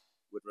slide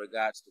with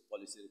regards to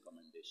policy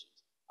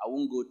recommendations. I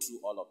won't go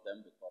through all of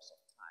them because of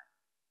time.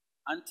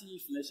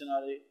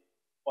 Anti-inflationary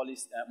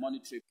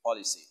monetary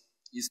policy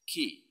is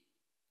key.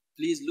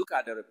 Please look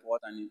at the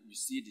report and you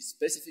see the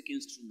specific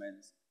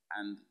instruments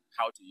and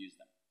how to use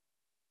them.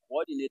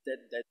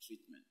 Coordinated debt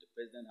treatment, the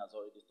president has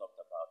already talked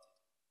about it.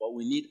 But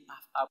we need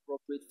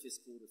appropriate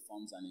fiscal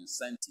reforms and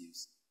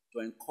incentives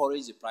to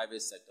encourage the private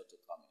sector to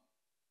come in.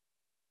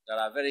 There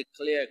are very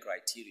clear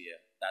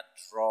criteria that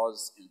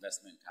draws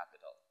investment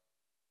capital.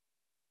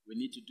 We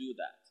need to do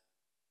that.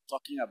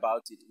 Talking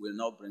about it will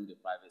not bring the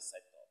private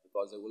sector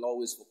because they will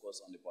always focus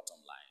on the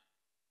bottom line.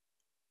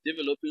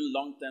 Developing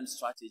long-term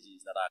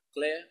strategies that are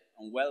clear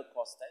and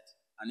well-costed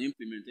and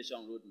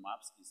implementation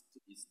roadmaps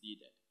is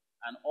needed.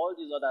 And all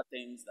these other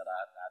things that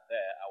are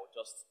there, I will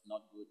just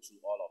not go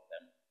through all of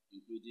them,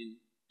 including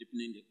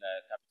deepening the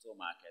capital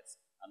markets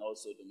and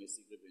also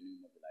domestic revenue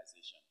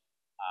mobilization.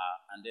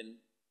 And then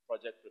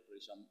project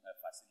preparation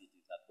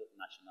facilities at both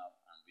national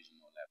and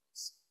regional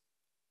levels.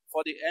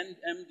 For the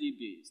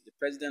MDBs, the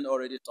president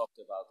already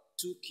talked about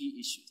two key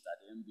issues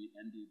that the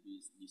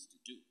MDBs needs to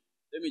do.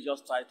 Let me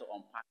just try to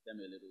unpack them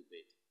a little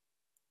bit.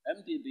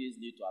 MDBs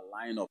need to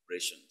align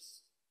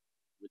operations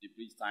with the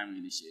Bridge Time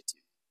Initiative.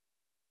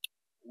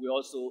 We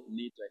also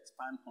need to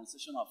expand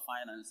concessional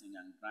financing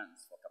and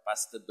grants for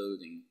capacity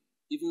building,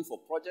 even for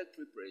project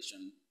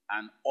preparation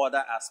and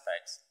other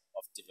aspects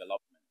of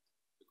development,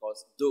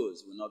 because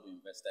those will not be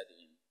invested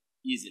in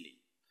easily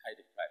by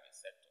the private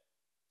sector.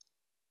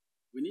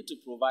 We need to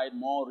provide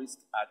more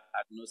risk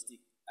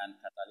agnostic and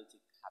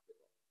catalytic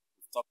capital.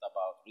 We've talked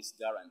about risk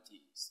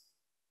guarantees.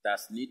 That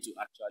need to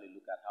actually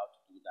look at how to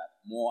do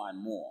that more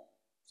and more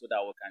so that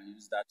we can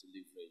use that to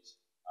leverage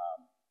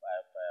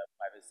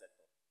private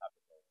sector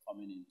capital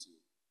coming into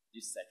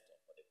this sector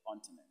for the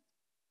continent.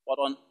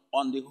 But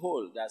on the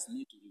whole, there's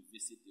need to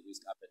revisit the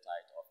risk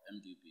appetite of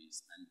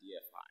MDBs and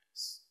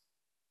DFIs.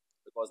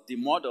 Because the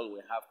model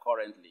we have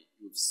currently,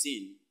 you've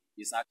seen,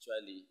 is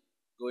actually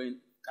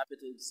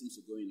capital seems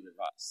to go in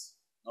reverse,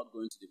 not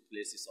going to the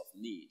places of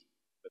need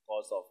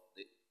because of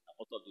a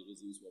lot of the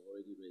reasons we've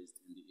already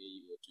raised in the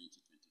AEO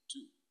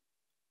 2022.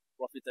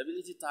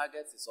 Profitability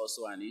targets is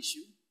also an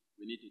issue.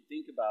 We need to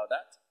think about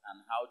that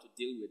and how to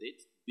deal with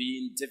it,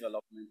 being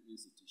development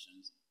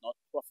institutions, not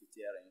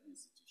profiteering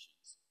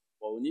institutions.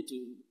 But we need to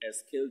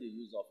scale the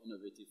use of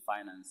innovative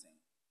financing.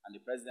 And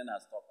the president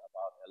has talked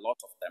about a lot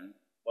of them,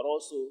 but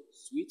also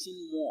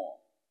switching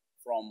more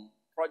from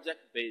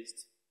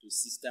project-based to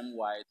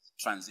system-wide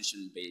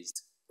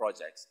transition-based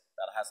projects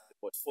that has a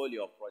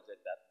portfolio of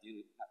projects that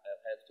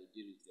help to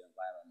deal with the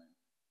environment,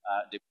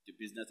 the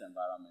business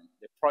environment.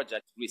 The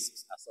project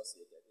risks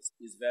associated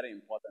is very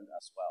important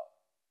as well.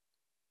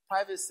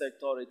 private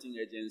sector rating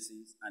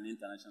agencies and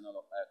international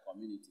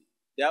community,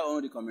 their own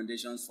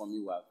recommendations for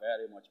me were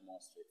very much more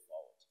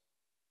straightforward.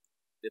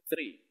 The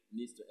three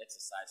needs to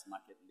exercise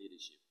market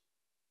leadership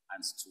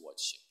and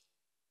stewardship.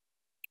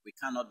 We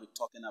cannot be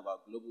talking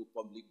about global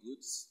public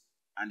goods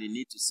and the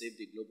need to save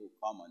the global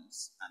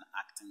commons and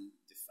acting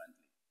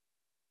differently.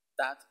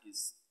 That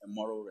is a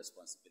moral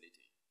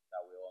responsibility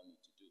that we all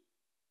need to do.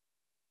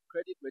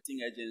 Credit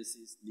rating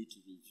agencies need to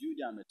review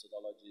their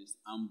methodologies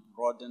and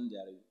broaden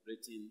their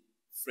rating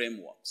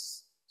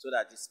frameworks so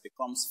that it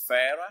becomes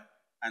fairer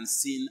and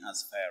seen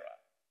as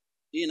fairer.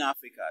 In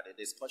Africa, the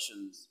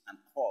discussions and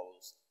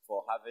calls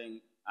for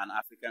having an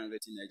African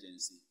rating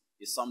agency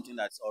is something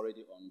that's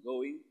already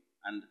ongoing,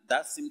 and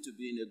that seems to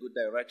be in a good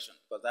direction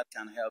because that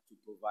can help to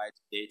provide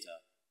data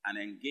and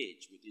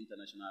engage with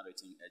international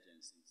rating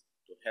agencies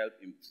to help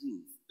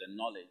improve the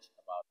knowledge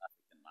about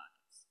African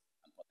markets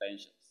and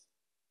potentials.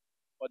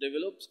 For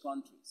developed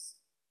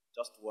countries,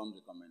 just one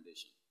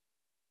recommendation: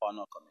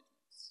 honor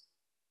commitments.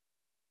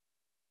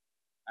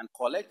 And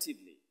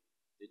collectively,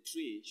 the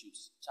three should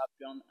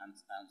champion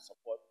and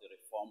support the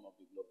reform of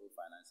the global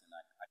financing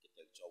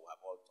architecture we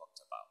have all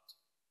talked about.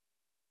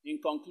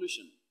 In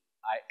conclusion,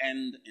 I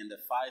end in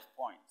the 5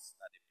 points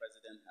that the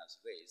President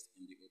has raised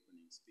in the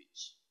opening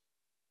speech.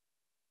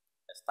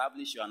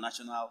 Establish your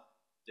national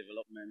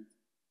development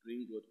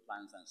green growth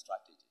plans and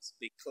strategies.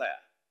 Be clear.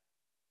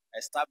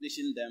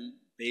 Establishing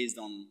them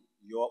based on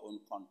your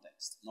own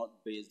context,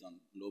 not based on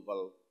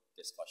global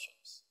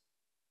discussions.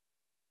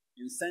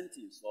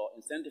 Incentives or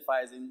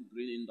incentivizing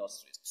green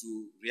industries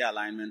through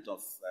realignment of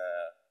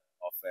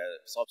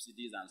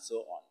subsidies and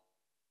so on.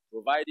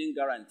 Providing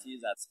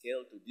guarantees at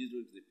scale to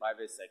de-risk the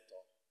private sector.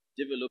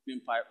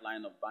 Developing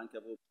pipeline of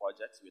bankable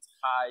projects with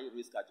high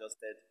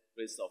risk-adjusted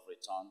rates of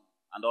return,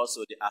 and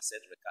also the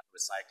asset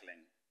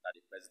recycling that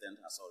the President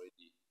has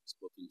already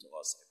spoken to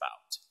us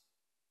about.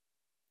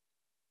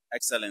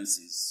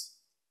 Excellencies,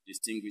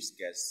 distinguished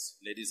guests,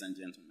 ladies and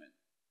gentlemen,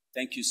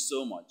 thank you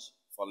so much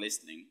for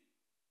listening.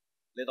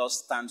 Let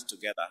us stand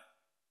together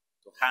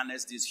to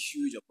harness these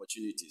huge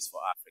opportunities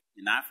for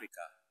in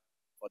Africa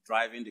for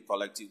driving the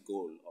collective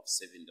goal of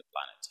saving the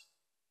planet.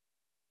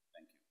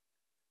 Thank you.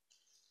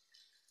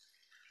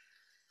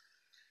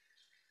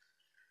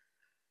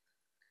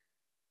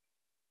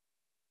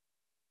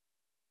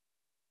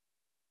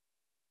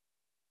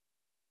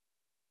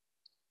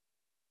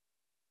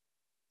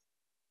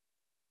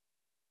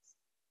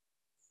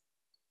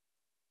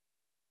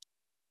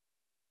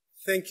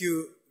 Thank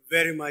you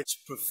very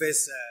much,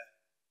 Professor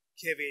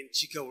Kevin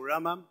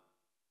Chikaurama,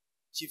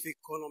 Chief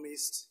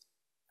Economist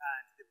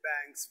and the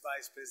bank's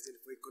Vice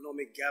President for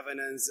Economic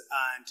Governance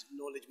and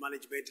Knowledge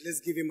Management. Let's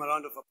give him a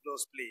round of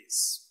applause,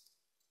 please.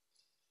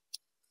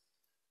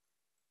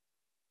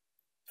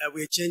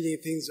 We're changing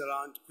things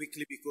around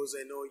quickly because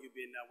I know you've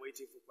been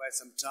waiting for quite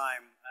some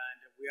time, and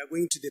we are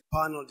going to the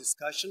panel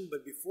discussion.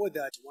 But before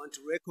that, I want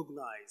to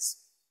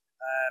recognize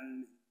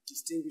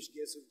distinguished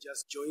guests who've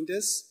just joined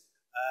us.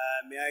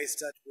 May I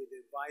start with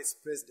the Vice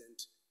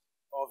President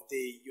of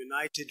the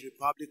United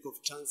Republic of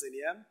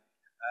Tanzania.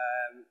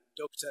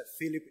 Dr.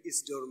 Philip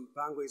Isidore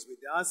Mpango is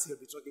with us. He'll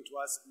be talking to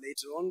us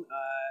later on.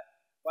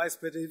 Vice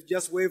President,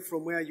 just wave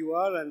from where you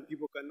are and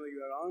people can know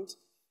you're around.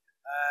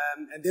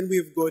 And then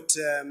we've got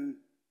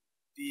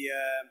the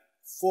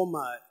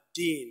former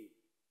Dean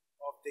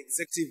of the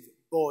Executive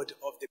Board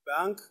of the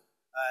bank.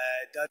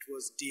 That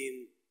was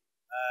Dean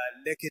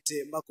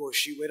Lekete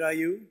Makoshi. Where are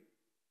you?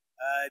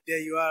 There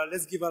you are.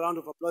 Let's give a round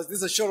of applause. This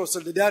is a show of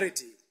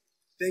solidarity.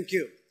 Thank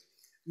you.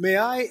 May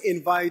I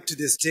invite to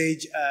the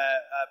stage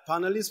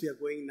panelists? We are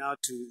going now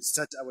to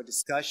start our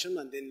discussion,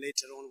 and then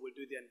later on we'll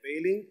do the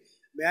unveiling.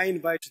 May I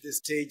invite to the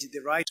stage the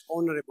Right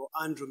Honorable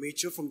Andrew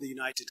Mitchell from the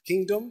United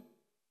Kingdom.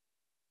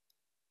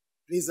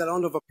 Please, a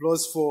round of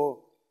applause for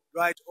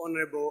Right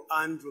Honorable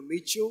Andrew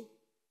Mitchell.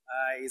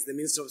 He is the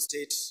Minister of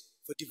State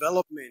for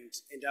Development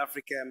and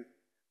Africa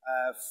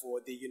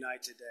for the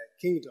United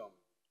Kingdom.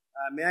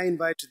 May I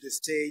invite to the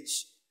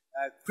stage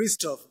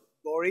Christoph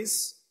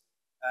Boris,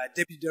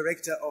 Deputy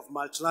Director of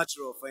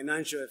Multilateral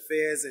Financial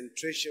Affairs and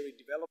Treasury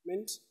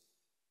Development.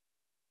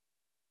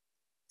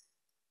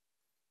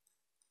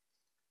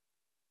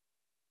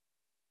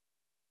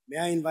 May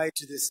I invite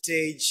to the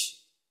stage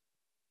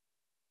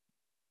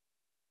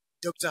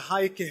Dr.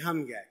 Heike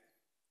Hamgak,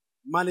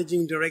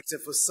 Managing Director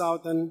for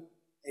Southern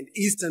and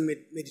Eastern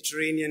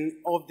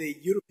Mediterranean of the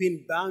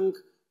European Bank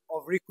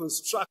of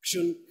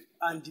Reconstruction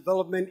and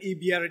Development,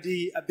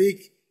 EBRD. A big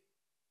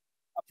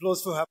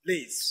applause for her,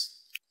 please.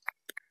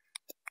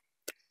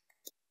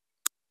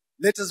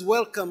 Let us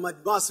welcome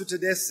Admasu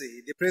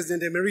Tedesi, the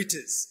President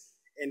Emeritus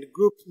and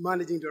Group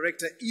Managing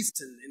Director,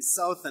 Eastern and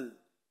Southern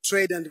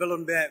Trade and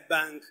Development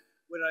Bank.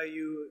 Where are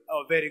you?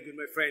 Oh, very good,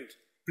 my friend.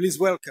 Please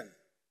welcome.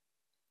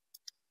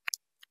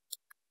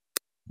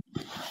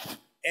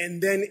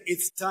 And then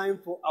it's time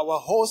for our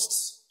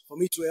hosts, for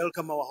me to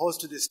welcome our host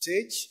to the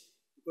stage,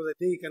 because I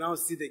think you can now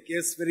see the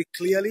guests very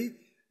clearly.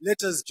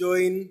 Let us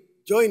join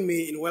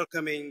me in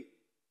welcoming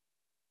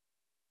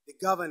the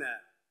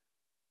Governor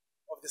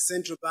of the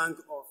Central Bank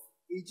of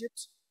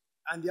Egypt,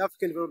 and the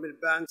African Development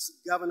Bank's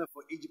governor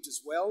for Egypt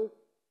as well,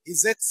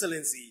 His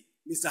Excellency,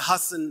 Mr.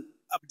 Hassan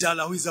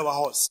Abdallah, who is our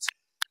host.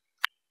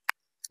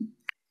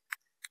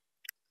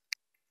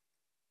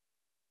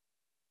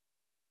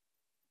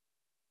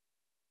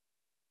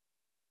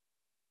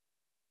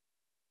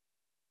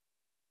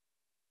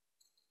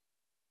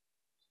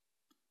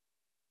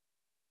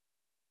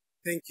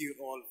 Thank you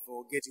all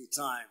for getting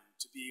time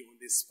to be on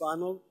this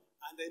panel.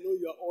 And I know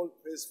you are all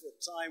pressed for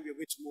time. We are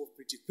going to move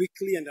pretty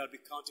quickly, and I'll be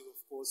counting, of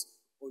course,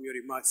 on your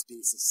remarks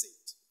being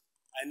succinct.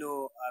 I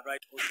know,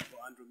 Right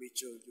Honorable Andrew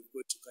Mitchell, you've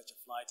got to catch a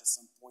flight at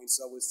some point,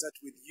 so I will start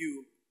with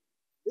you.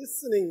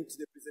 Listening to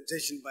the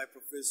presentation by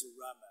Professor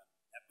Rama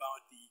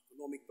about the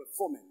economic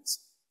performance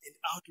and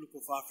outlook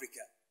of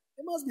Africa,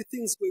 there must be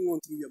things going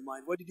on through your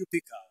mind. What did you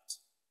pick out?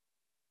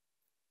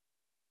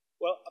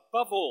 Well,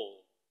 above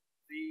all,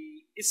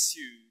 the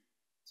issue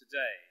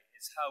today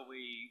is how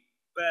we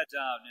bear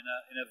down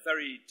in a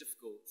very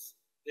difficult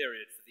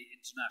period for the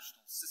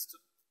international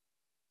system,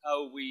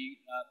 how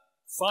we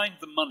find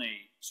the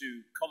money to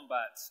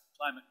combat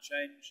climate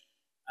change,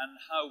 and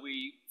how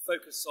we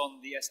focus on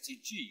the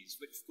SDGs,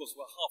 which of course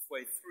we're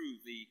halfway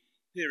through the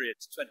period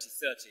to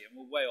 2030 and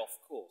we're way off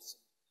course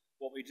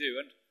what we do.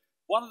 And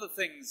one of the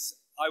things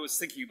I was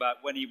thinking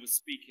about when he was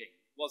speaking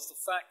was the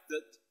fact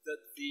that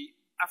the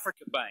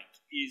Africa Bank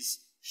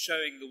is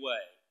showing the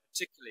way,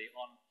 particularly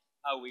on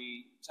how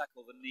we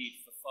tackle the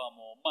need for far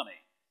more money.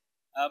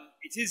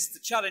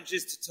 The challenge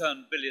is to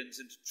turn billions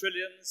into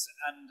trillions,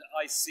 and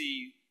I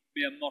see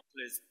Mia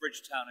Motley's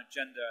Bridgetown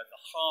agenda at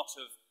the heart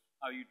of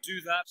how you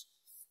do that.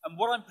 And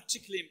what I'm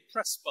particularly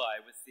impressed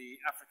by with the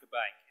Africa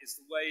Bank is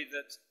the way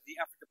that the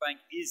Africa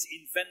Bank is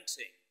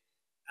inventing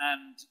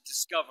and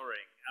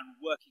discovering and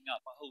working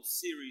up a whole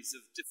series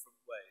of different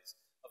ways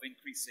of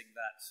increasing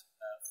that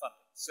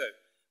funding. So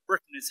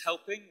Britain is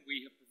helping.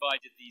 We have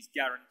provided these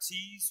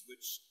guarantees,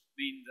 which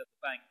mean that the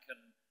bank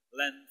can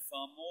lend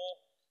far more.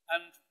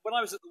 And when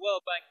I was at the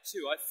World Bank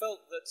too, I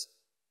felt that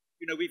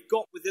we've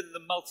got within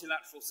the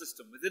multilateral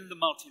system, within the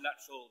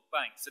multilateral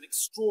banks, an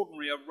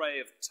extraordinary array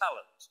of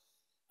talent.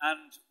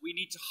 And we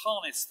need to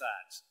harness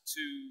that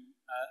to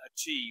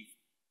achieve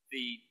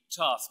the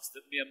tasks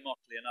that Mia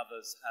Motley and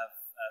others have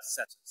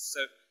set us.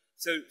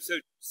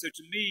 So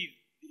to me,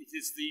 it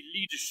is the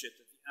leadership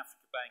that the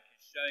Africa Bank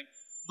is showing,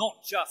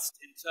 not just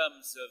in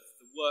terms of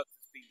the work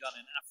that's being done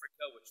in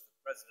Africa, which the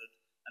President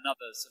and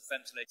others have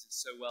ventilated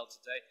so well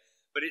today,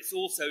 but it's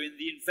also in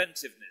the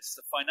inventiveness,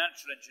 the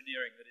financial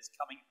engineering that is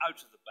coming out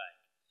of the bank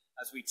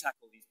as we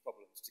tackle these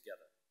problems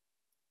together.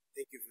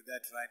 Thank you for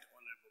that, Right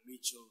Honorable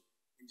Mitchell.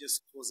 And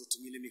just closer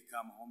to me, let me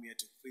come home here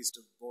to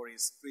Christoph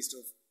Boris.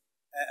 Christoph,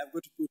 I've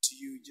got to put to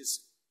you,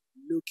 just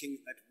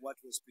looking at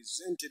what was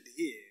presented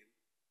here,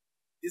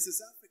 this is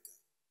Africa.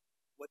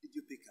 What did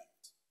you pick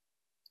out?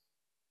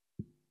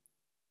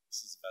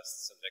 This is the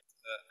best subject.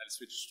 I'll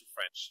switch to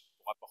French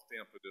pour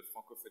apporter un peu de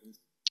francophonie.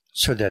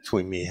 So that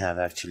we may have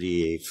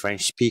actually a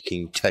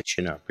French-speaking touch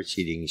in our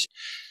proceedings.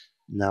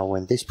 Now,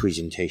 when this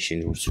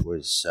presentation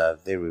was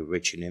very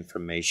rich in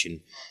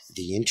information,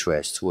 the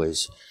interest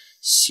was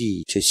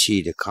to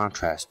see the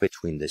contrast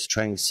between the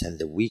strengths and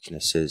the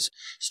weaknesses,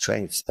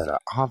 strengths that are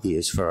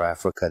obvious for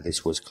Africa.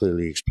 This was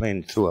clearly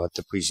explained throughout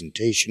the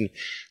presentation.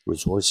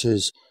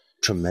 Resources,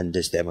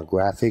 tremendous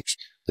demographics,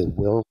 the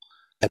will,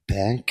 a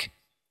bank,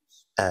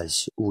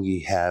 as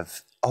we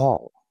have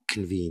all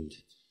convened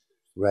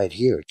right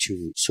here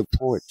to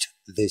support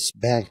this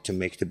bank to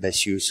make the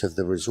best use of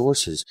the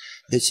resources.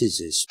 This is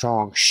a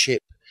strong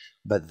ship,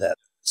 but that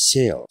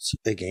sails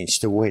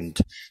against the wind.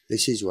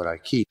 This is what I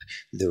keep.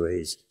 There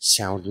is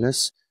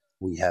soundness.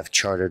 We have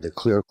charted a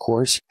clear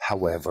course.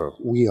 However,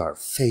 we are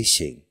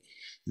facing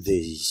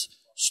these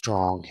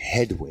strong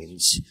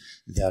headwinds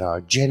that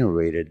are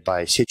generated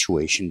by a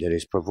situation that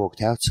is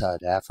provoked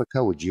outside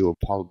Africa with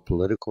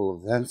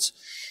geopolitical events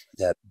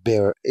that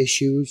bear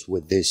issues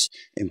with this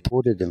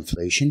imported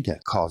inflation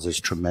that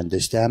causes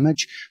tremendous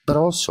damage, but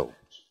also,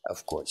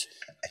 of course,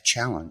 a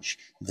challenge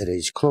that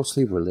is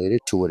closely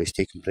related to what is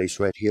taking place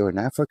right here in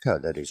Africa.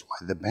 That is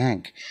why the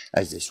bank,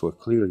 as this were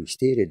clearly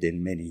stated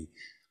in many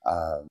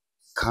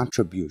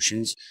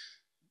contributions,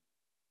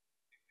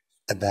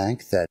 a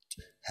bank that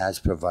has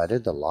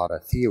provided a lot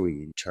of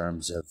theory in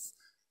terms of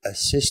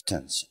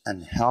assistance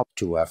and help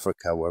to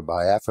Africa,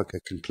 whereby Africa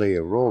can play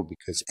a role,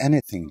 because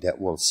anything that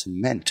will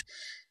cement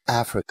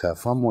Africa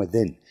from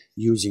within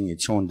using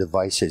its own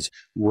devices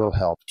will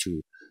help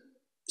to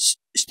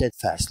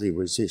steadfastly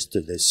resist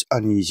to this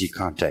uneasy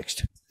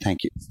context.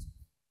 Thank you.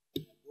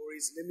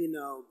 Boris, let me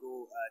now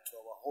go to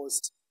our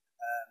host,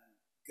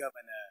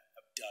 Governor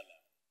Abdallah.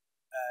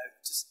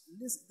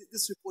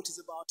 This report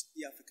is about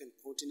the African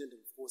continent,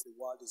 and of course the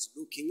world is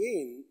looking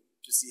in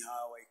to see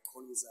how our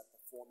economies are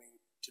performing,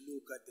 to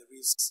look at the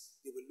risks,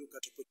 they will look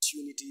at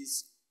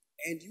opportunities.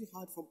 And you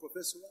heard from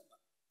Professor Rama,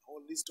 a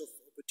whole list of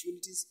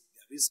opportunities,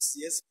 there are risks,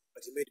 yes,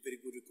 but he made very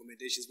good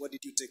recommendations. What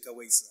did you take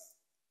away, sir?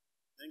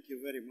 Thank you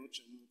very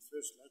much. I would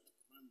first like to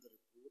commend the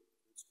report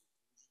and its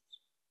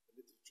conclusions. The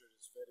literature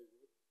is very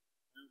good.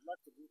 And I would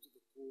like to go to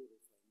the core,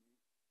 if I may.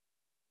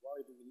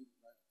 Why do we need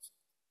private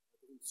sector?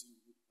 I don't see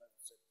the private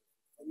sector.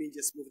 Let me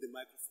just move the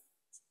microphone.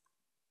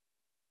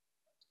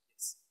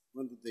 Yes.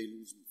 When did they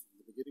lose me?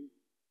 From the beginning?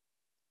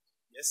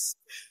 Yes.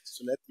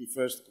 So let me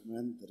first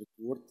commend the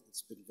report.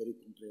 It's been very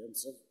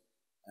comprehensive,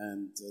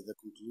 and the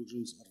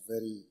conclusions are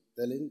very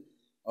telling.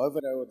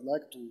 However, I would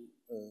like to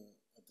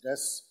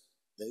address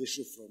the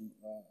issue from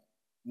a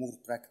more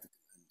practical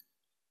angle.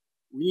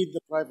 We need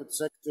the private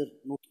sector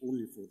not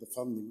only for the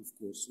funding, of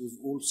course. We've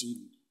all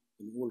seen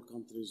in all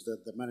countries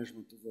that the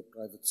management of the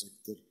private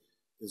sector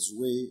is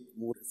way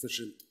more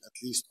efficient, at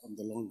least on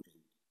the long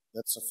run.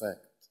 That's a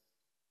fact.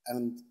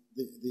 And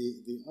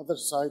the other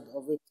side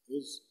of it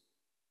is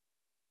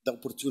the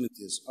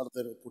opportunities. Are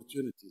there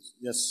opportunities?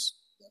 Yes.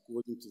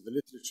 According to the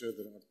literature,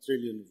 there are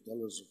trillions of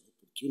dollars of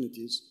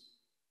opportunities.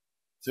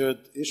 Third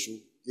issue,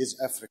 is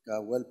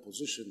Africa well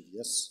positioned?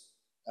 Yes.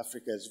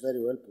 Africa is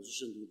very well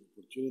positioned with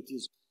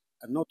opportunities,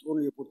 and not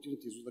only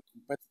opportunities, with a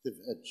competitive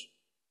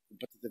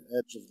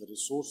edge of the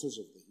resources,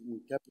 of the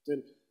human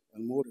capital,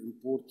 and more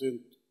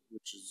important,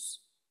 which is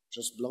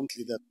just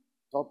bluntly that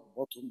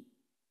top-bottom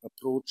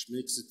approach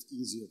makes it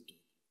easier to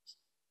approach.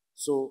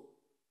 So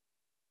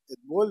it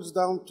boils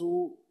down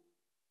to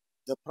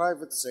the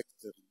private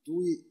sector.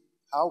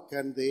 How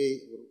can they,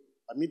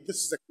 I mean,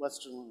 this is a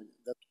question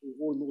that we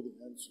all know the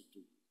answer to.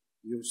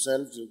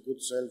 Yourselves, your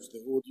good selves, the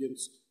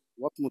audience,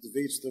 what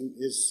motivates them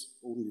is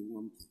only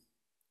one thing.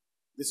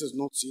 This is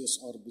not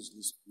CSR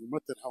business. No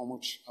matter how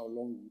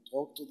long we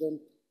talk to them,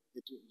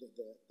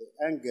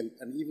 the angle,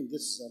 and even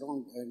this is a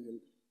wrong angle,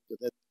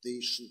 that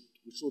we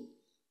should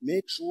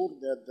make sure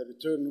that the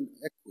return on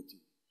equity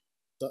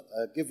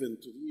given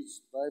to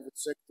these private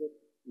sector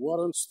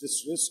warrants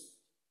this risk,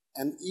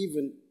 and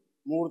even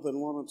more than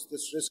warrants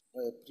this risk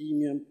by a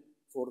premium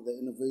for the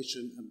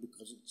innovation and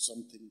because it's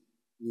something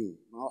new.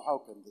 Now, how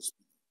can this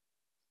be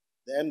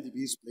done? The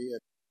MDBs play a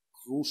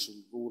crucial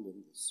role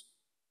in this.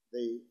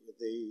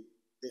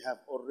 They have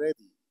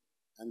already,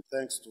 and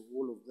thanks to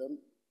all of them,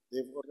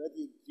 they've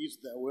already increased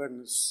the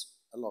awareness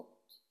a lot.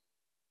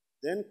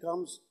 Then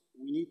comes,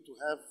 we need to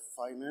have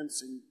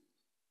financing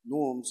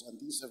norms, and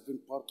these have been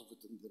part of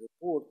it in the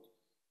report.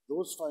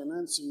 Those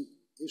financing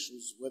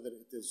issues, whether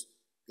it is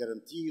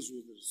guarantees,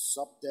 whether it's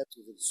sub-debt,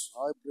 whether it's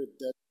hybrid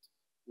debt,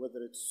 whether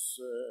it's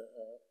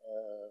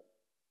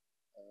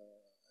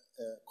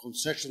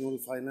concessional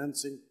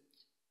financing,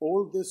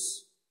 all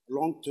this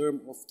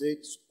long-term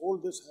offtakes, all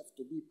this have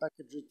to be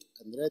packaged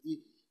and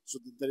ready so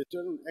that the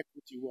return on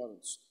equity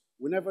warrants.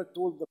 We never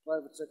told the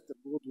private sector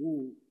go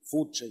do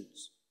food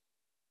chains.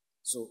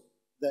 So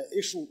the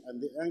issue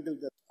and the angle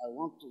that I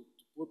want to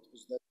put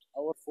is that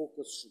our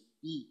focus should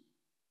be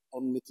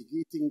on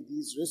mitigating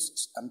these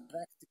risks and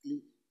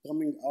practically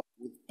coming up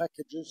with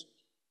packages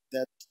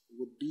that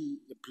would be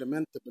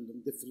implementable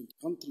in different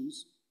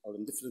countries or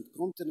in different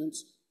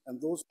continents, and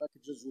those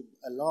packages would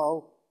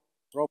allow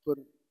proper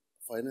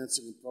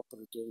financing and proper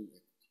return on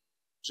equity.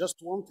 Just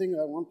one thing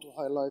I want to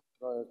highlight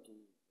prior to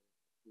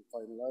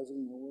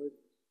finalizing my work,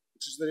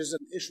 which is there is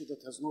an issue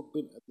that has not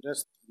been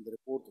addressed in the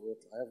report yet.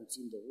 I haven't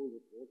seen the whole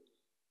report,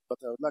 but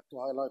I would like to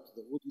highlight to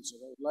the audience,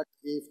 and I would like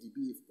AfDB,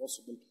 if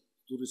possible,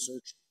 to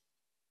research.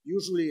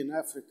 Usually in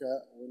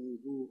Africa, when we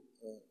do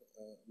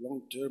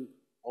long-term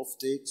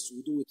offtakes,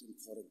 we do it in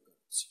foreign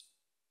currency.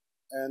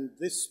 And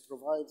this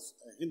provides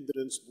a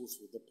hindrance both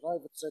with the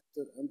private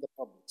sector and the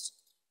public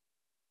sector.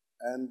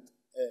 And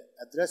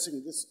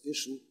addressing this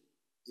issue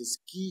is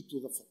key to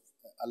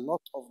a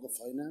lot of the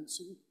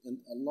financing and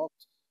a lot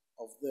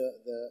of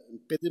the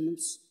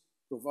impediments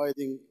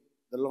providing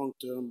the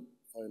long-term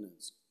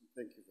financing.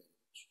 Thank you very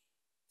much.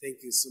 Thank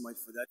you so much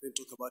for that. When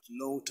we talk about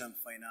long-term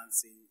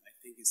financing, I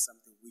think it's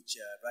something which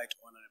Right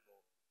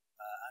Honorable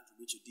Andrew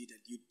Mitchell did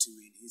allude to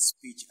in his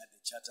speech at the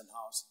Chatham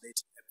House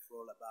late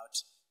April about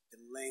the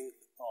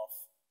length of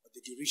or the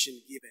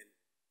duration given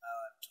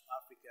to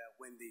Africa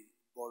when they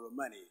borrow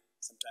money.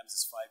 Sometimes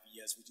it's 5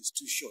 years, which is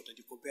too short. And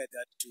you compare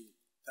that to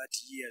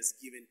 30 years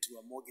given to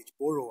a mortgage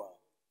borrower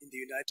in the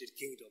United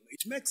Kingdom.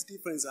 It makes a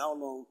difference how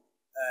long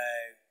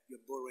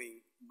you're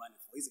borrowing money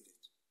for, isn't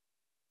it?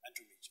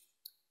 Andrew Mitchell.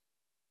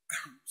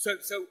 So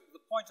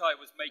the point I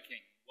was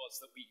making was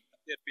that we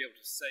appear to be able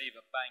to save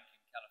a bank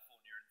in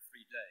California in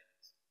 3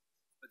 days.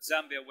 But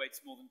Zambia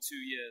waits more than 2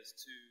 years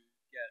to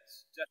get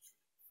debt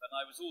relief. And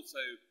I was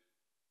also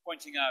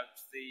pointing out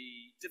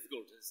the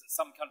difficulties that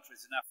some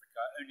countries in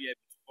Africa are only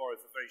able to borrow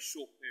for very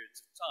short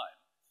periods of time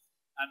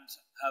and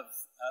have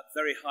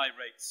very high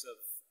rates of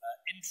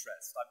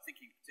interest. I'm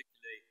thinking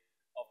particularly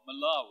of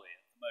Malawi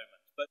at the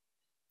moment. But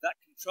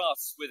that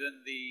contrasts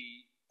within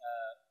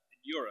in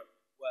Europe,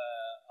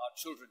 where our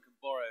children can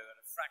borrow at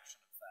a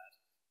fraction of that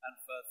and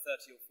for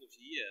 30 or 40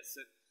 years.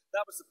 So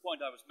that was the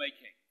point I was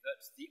making,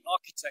 that the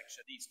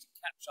architecture needs to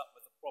catch up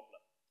with the problem.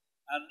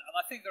 And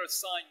I think there are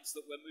signs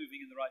that we're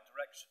moving in the right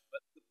direction.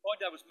 But the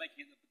point I was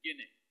making at the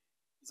beginning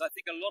is I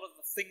think a lot of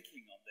the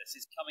thinking on this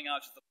is coming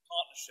out of the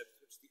partnerships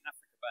which the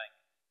Africa Bank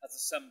has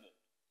assembled.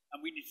 And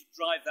we need to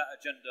drive that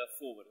agenda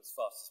forward as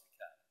fast as we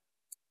can.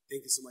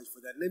 Thank you so much for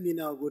that. Let me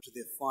now go to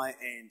the far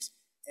end.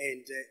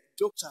 And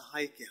Dr.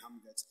 Heike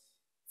Hamgat,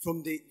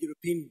 From the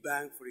European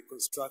Bank for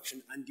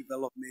Reconstruction and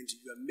Development,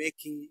 you are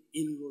making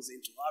inroads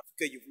into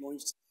Africa. You've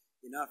launched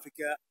in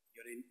Africa.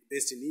 You're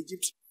based in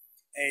Egypt.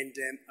 And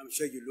I'm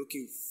sure you're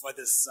looking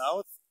further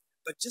south.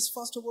 But just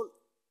first of all,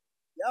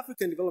 the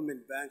African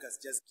Development Bank has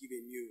just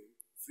given you,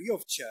 free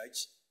of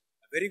charge,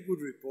 a very good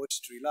report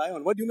to rely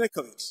on. What do you make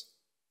of it?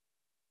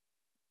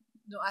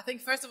 No, I think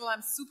first of all,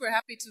 I'm super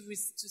happy to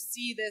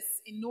see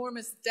this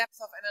enormous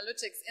depth of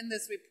analytics in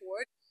this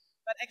report.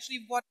 But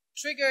actually what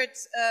triggered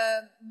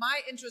my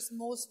interest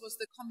most was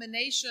the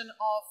combination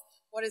of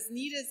what is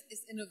needed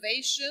is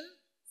innovation,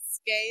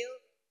 scale,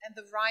 and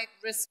the right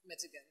risk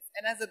mitigants.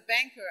 And as a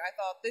banker, I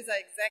thought these are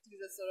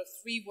exactly the sort of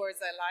three words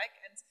I like.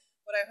 And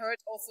what I heard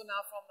also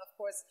now from, of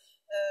course,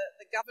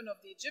 the governor of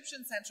the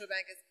Egyptian Central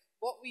Bank is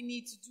what we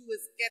need to do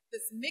is get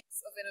this mix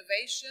of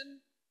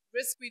innovation,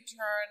 risk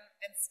return,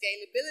 and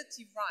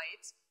scalability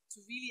right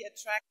to really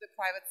attract the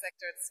private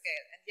sector at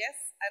scale. And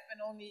yes, I've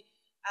been only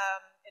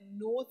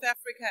in North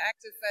Africa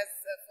active as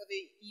for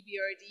the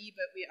EBRD,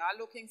 but we are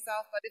looking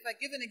south. But if I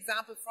give an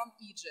example from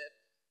Egypt,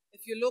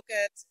 if you look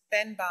at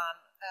Benban,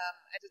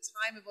 at the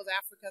time it was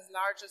Africa's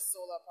largest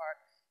solar park,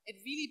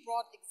 it really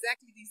brought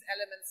exactly these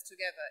elements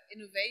together.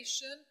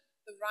 Innovation,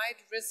 the right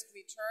risk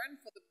return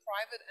for the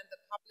private and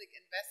the public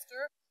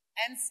investor,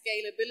 and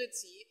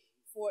scalability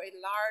for a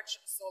large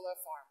solar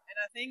farm. And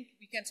I think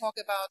we can talk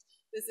about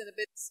this in a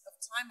bit of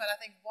time, but I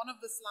think one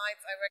of the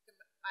slides I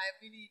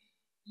really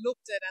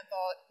looked at and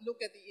thought, look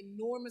at the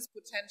enormous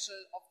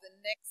potential of the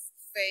next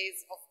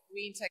phase of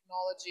green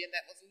technology, and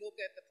that was look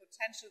at the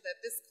potential that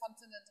this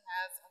continent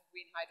has on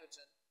green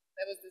hydrogen.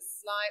 There was this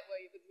slide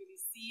where you could really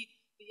see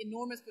the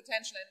enormous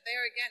potential, and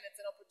there again, it's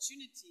an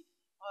opportunity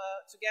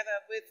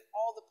together with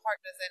all the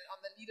partners and on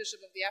the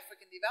leadership of the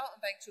African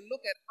Development Bank to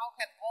look at how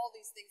can all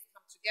these things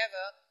come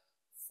together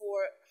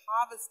for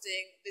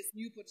harvesting this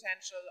new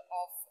potential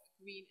of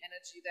green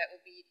energy that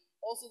will be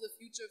also the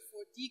future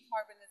for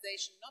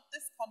decarbonization, not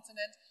this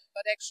continent,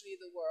 but actually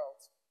the world.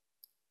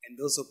 And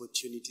those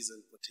opportunities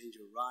and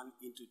potential run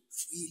into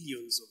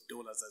trillions of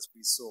dollars, as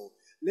we saw.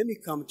 Let me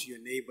come to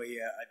your neighbor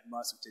here at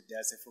Masu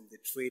Tedase from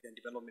the Trade and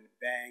Development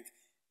Bank.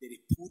 The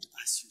report,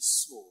 as you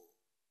saw,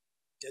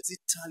 does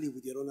it tally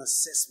with your own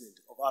assessment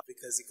of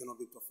Africa's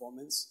economic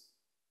performance?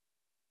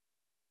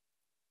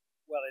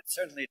 Well, it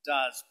certainly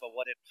does, but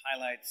what it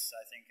highlights,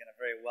 I think, in a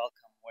very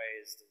welcome way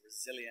is the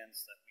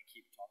resilience that we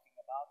keep talking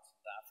about in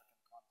the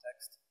African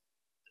context.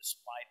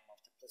 Despite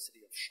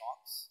multiplicity of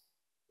shocks,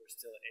 we're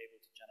still able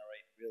to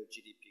generate real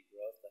GDP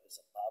growth that is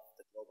above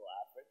the global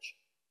average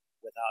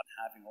without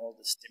having all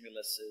the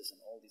stimuluses and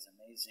all these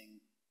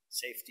amazing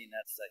safety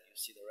nets that you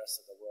see the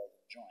rest of the world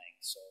enjoying.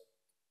 So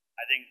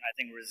I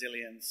think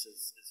resilience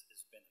has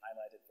been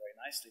highlighted very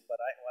nicely,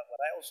 but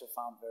what I also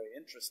found very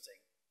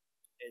interesting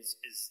is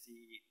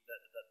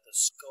the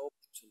scope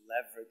to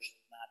leverage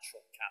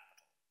natural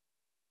capital.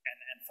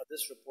 And for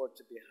this report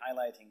to be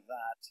highlighting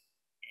that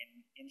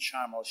in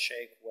Sharm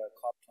el-Sheikh, where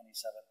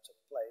COP27 took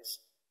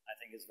place, I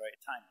think is very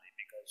timely,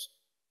 because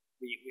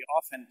we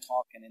often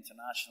talk in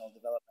international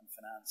development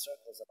finance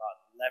circles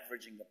about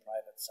leveraging the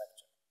private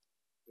sector.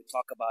 We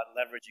talk about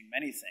leveraging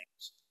many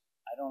things.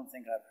 I don't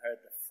think I've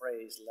heard the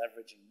phrase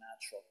leveraging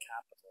natural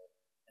capital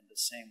in the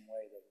same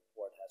way the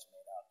report has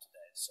made out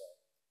today. So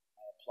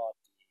I applaud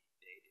the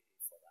ADB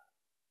for that.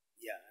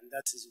 Yeah, and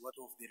that is one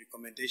of the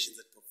recommendations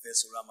that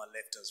Professor Rama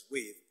left us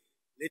with.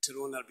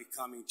 Later on, I'll be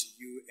coming to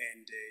you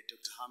and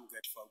Dr.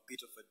 Hamgat for a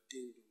bit of a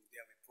ding-dong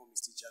there. We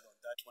promised each other on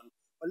that one.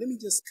 But let me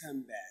just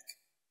come back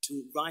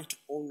to Right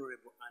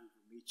Honorable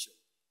Andrew Mitchell.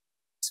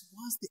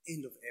 Towards the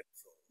end of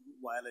April,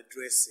 while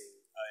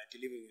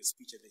delivering a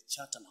speech at the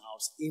Chatham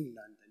House in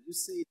London, you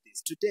said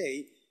this: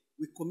 today,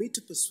 we commit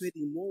to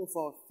persuading more of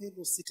our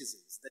fellow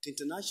citizens that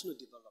international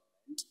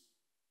development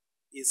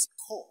is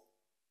core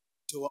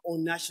to our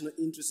own national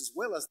interests as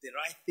well as the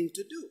right thing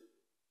to do.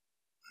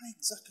 How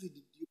exactly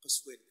did you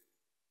persuade them?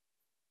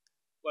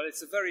 Well,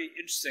 it's a very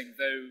interesting,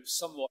 though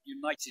somewhat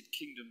United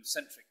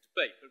Kingdom-centric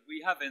debate, but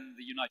we have in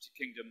the United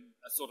Kingdom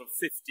a sort of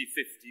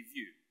 50-50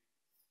 view.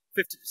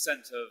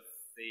 50% of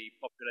the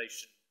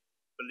population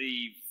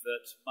believe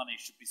that money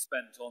should be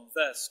spent on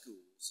their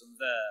schools and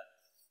their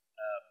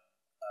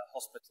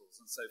hospitals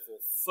and so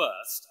forth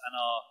first, and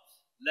are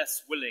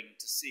less willing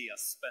to see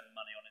us spend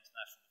money on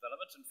international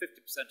development, and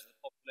 50% of the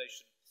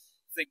population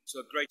think to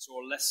a greater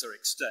or lesser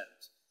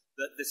extent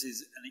that this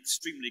is an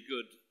extremely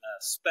good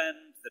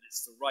spend, that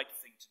it's the right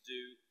thing to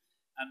do,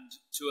 and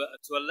to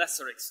a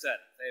lesser extent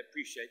they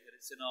appreciate that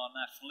it's in our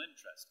national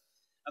interest.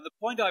 And the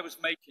point I was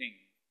making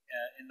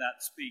in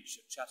that speech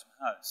at Chatham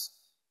House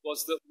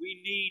was that we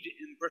need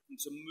in Britain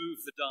to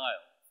move the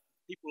dial.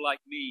 People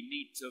like me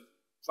need to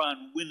try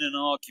and win an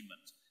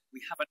argument we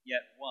haven't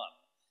yet won,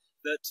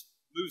 that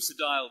moves the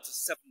dial to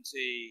 70%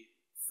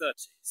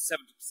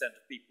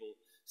 of people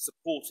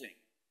supporting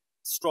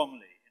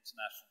strongly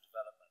international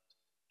development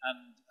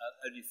and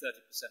only 30%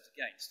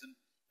 against. And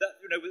that,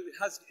 it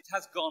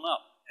has gone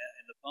up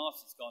in the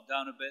past, it's gone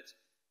down a bit,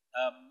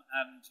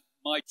 and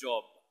my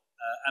job,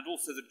 and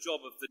also the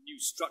job of the new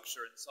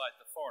structure inside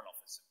the Foreign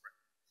Office in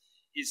Britain,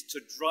 is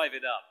to drive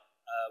it up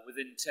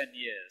within 10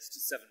 years to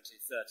 70-30,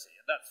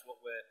 and that's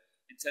what we're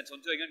intent on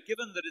doing. And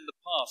given that in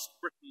the past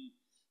Britain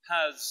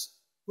has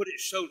put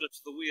its shoulder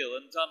to the wheel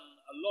and done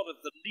a lot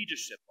of the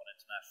leadership on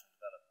international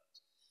development,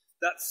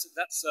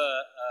 that's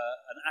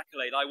an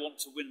accolade I want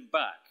to win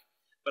back.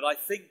 But I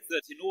think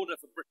that in order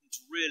for Britain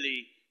to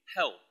really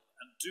help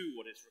and do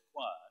what is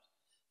required,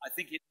 I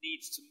think it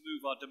needs to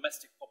move our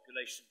domestic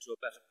population to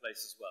a better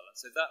place as well. And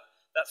so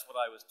that's what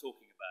I was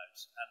talking about.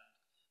 And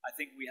I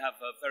think we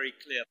have a very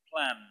clear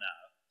plan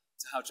now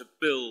to how to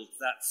build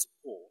that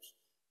support.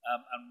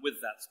 And with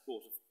that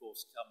support, of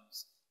course,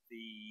 comes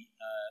the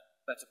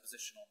better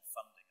position on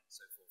funding and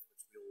so forth,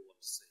 which we all want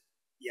to see.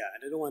 Yeah,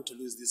 and I don't want to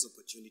lose this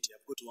opportunity.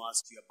 I've got to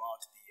ask you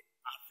about the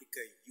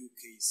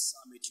Africa-UK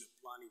summit you're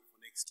planning for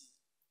next year.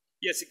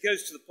 Yes, it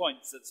goes to the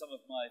points that some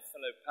of my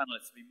fellow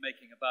panelists have been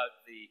making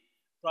about the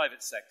private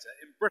sector.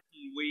 In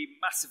Britain,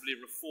 we massively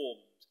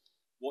reformed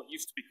what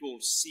used to be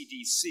called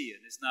CDC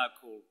and is now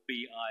called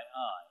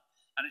BII.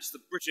 And it's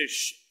the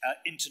British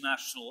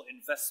international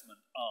investment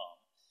arm.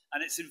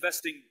 And it's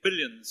investing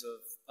billions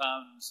of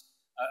pounds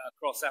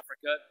across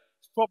Africa.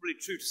 It's probably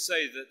true to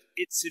say that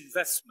its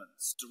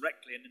investments,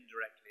 directly and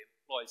indirectly,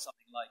 employ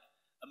something like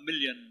 1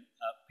 million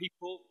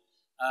people.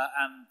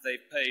 And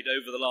they've paid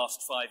over the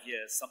last 5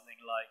 years something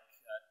like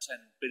 $10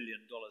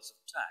 billion of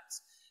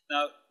tax.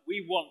 Now,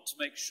 we want to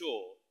make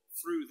sure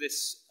through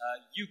this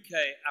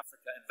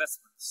UK-Africa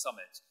Investment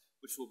Summit,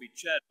 which will be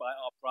chaired by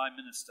our Prime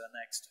Minister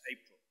next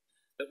April,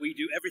 that we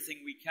do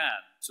everything we can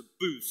to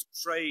boost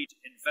trade,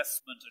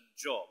 investment and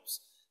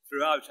jobs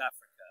throughout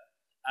Africa,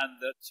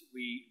 and that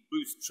we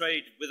boost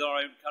trade with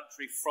our own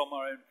country, from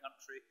our own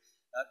country,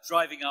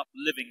 driving up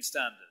living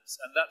standards.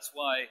 And that's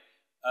why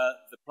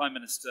the Prime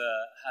Minister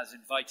has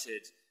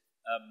invited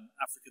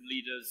African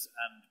leaders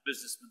and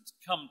businessmen to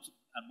come to,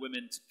 and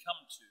women to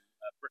come to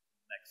Britain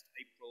next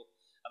April.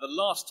 And the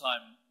last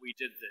time we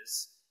did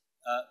this,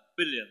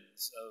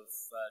 billions of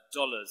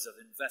dollars of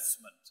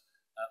investment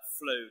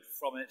flowed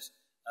from it,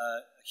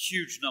 a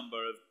huge number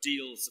of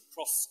deals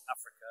across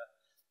Africa,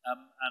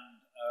 and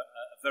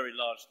a very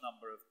large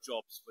number of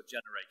jobs were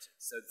generated.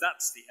 So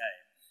that's the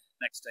aim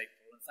next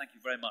April. And thank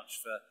you very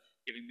much for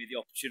giving me the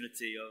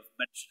opportunity of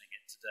mentioning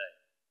it today.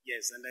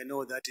 Yes, and I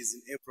know that is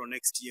in April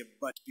next year,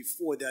 but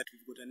before that,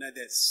 we've got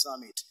another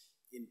summit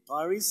in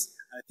Paris.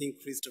 I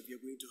think, Christophe,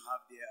 you're going to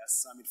have there a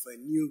summit for a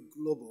new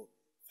global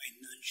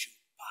financial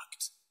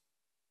pact.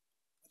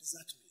 What does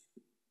that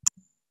mean?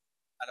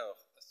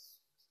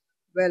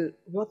 Well,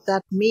 what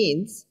that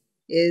means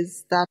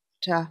is that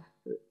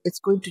it's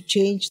going to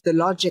change the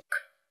logic.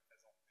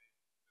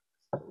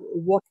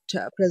 What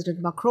President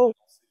Macron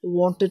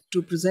wanted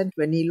to present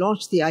when he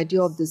launched the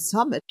idea of this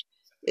summit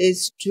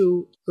is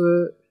to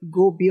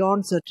go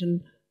beyond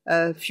certain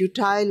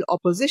futile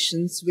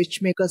oppositions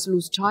which make us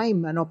lose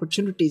time and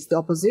opportunities. The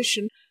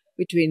opposition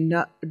between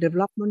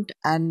development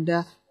and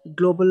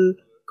global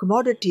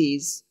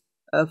commodities,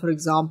 for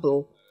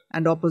example,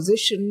 and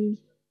opposition,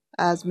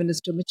 as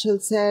Minister Mitchell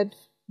said,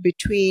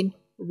 between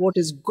what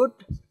is good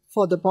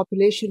for the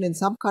population in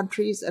some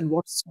countries and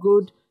what's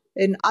good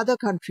in other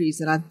countries.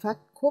 And in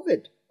fact,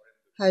 COVID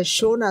has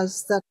shown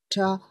us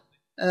that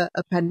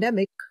a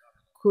pandemic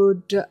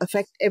could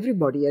affect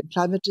everybody, and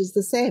climate is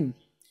the same.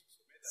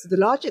 So the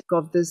logic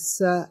of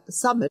this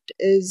summit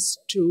is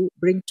to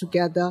bring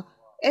together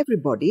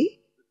everybody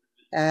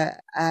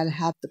and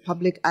have the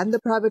public and the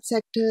private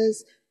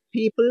sectors,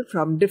 people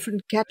from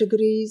different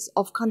categories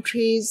of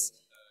countries,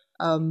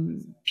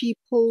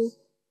 people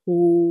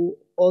who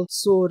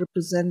also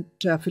represent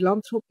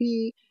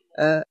philanthropy,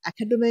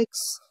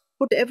 academics,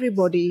 put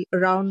everybody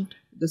around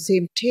the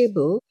same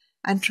table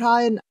and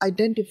try and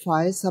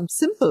identify some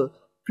simple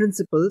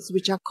principles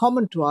which are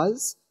common to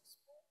us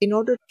in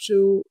order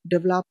to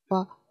develop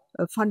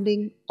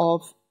funding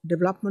of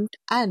development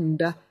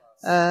and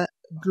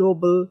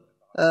global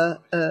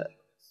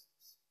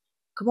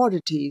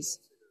commodities.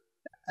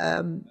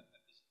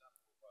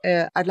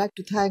 I'd like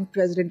to thank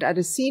President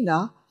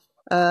Adesina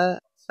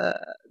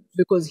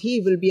because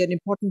he will be an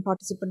important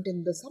participant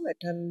in the summit,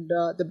 and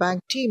the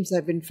bank teams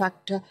have in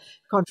fact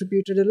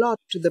contributed a lot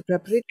to the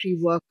preparatory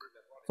work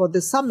for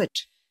the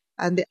summit.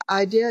 And the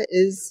idea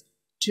is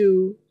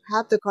to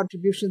have the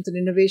contributions and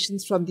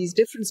innovations from these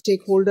different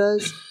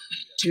stakeholders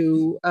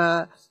to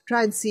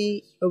try and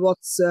see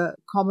what's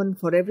common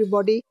for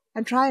everybody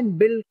and try and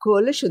build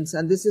coalitions.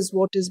 And this is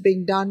what is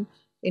being done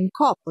in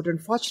COP. But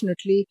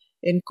unfortunately,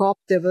 in COP,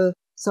 there were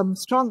some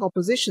strong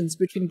oppositions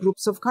between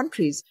groups of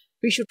countries.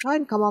 We should try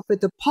and come up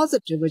with a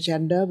positive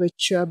agenda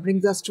which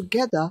brings us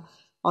together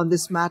on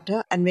this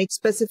matter and make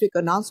specific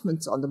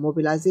announcements on the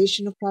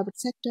mobilization of private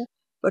sector,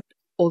 but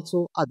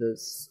also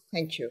others.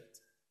 Thank you.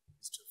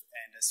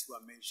 And as you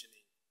were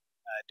mentioning,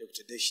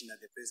 Dr. Deshina,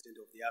 the president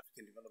of the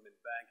African Development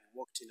Bank, he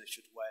walked in a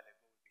short while ago.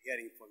 We'll be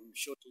hearing from him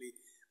shortly.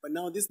 But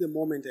now this is the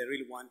moment I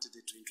really wanted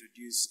to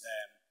introduce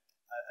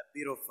a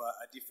bit of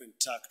a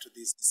different tack to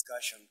this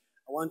discussion.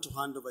 I want to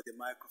hand over the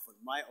microphone.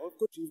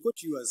 We've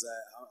got you as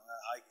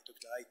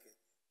Dr. Heike,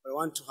 but I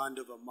want to hand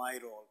over my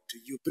role to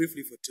you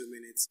briefly for 2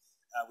 minutes.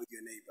 with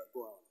your neighbor.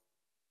 Go on.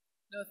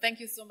 No,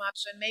 thank you so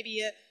much. And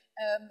maybe a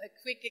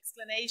quick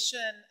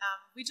explanation.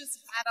 We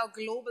just had our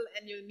global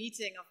annual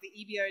meeting of the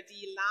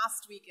EBRD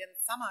last week in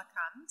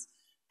Samarkand,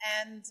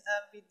 and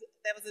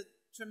there was a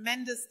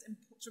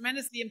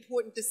tremendously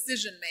important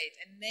decision made,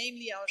 and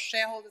namely our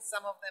shareholders,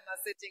 some of them are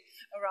sitting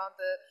around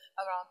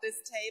this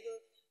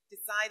table,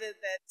 decided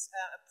that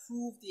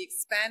approved the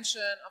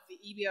expansion of the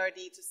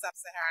EBRD to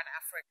sub-Saharan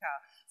Africa.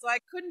 So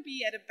I couldn't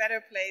be at a better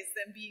place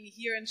than being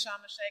here in Sharm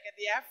el-Sheikh at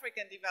the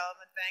African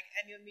Development Bank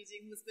annual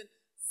meeting, who's been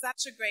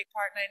such a great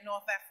partner in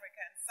North Africa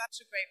and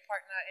such a great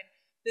partner in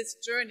this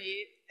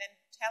journey, and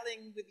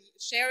sharing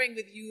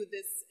with you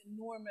this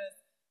enormous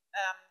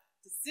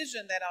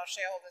decision that our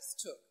shareholders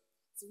took.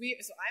 So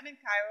I'm in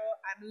Cairo,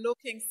 I'm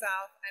looking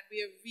south, and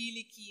we are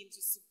really keen to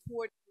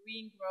support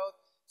green growth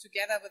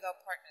together with our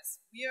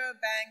partners. We are a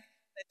bank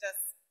that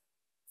does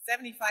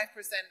 75%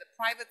 in the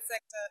private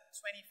sector,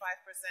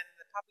 25% in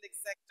the public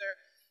sector,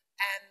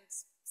 and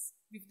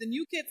we've the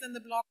new kids in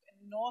the block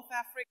in North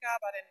Africa,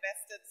 but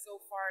invested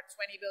so far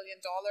 $20 billion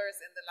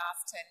in the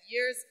last 10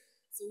 years.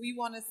 So we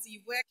want to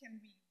see where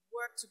can we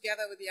work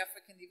together with the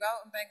African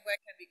Development Bank, where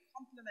can we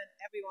complement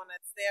everyone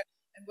that's there,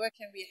 and where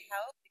can we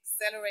help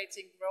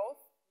accelerating growth,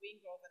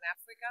 green growth in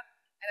Africa.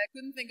 And I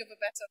couldn't think of a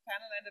better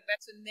panel and a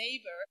better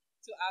neighbor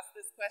to ask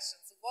this question.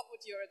 So what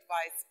would your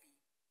advice be?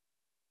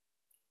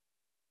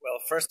 Well,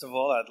 first of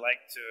all, I'd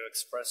like to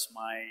express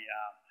my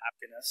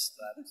happiness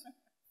that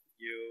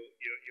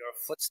your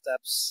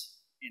footsteps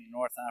in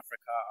North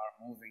Africa are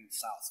moving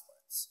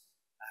southwards.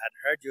 I had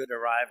heard you had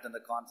arrived on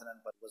the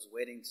continent, but was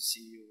waiting to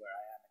see you where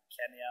I am in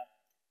Kenya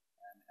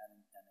and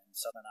in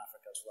southern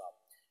Africa as well.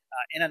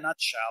 In a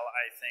nutshell,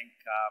 I think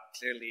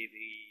clearly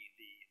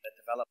the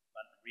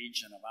development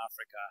region of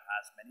Africa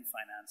has many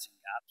financing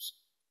gaps.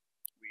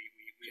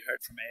 We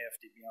heard from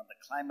AfDB on the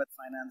climate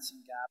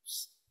financing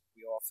gaps.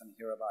 We often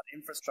hear about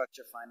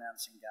infrastructure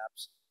financing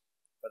gaps.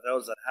 For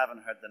those that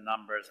haven't heard the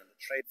numbers in the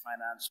trade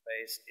finance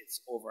space, it's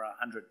over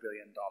 $100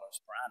 billion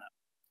per annum.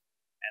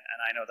 And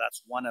I know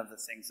that's one of the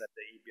things that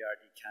the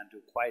EBRD can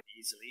do quite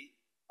easily,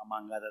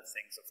 among other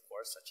things, of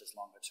course, such as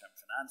longer-term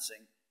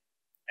financing.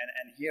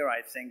 And here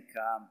I think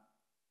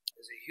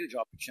there's a huge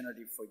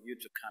opportunity for you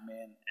to come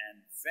in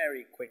and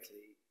very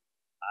quickly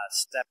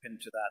step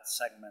into that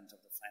segment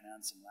of the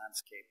financing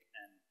landscape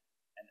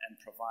and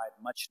provide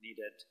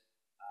much-needed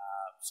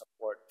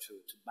support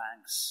to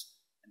banks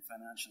and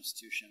financial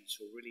institutions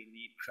who really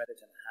need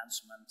credit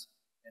enhancement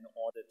in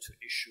order to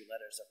issue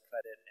letters of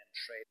credit and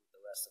trade with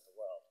the rest of the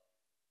world.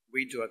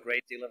 We do a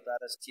great deal of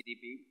that as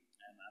TDB,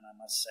 and I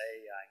must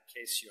say, in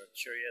case you're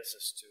curious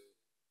as to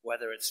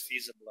whether it's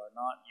feasible or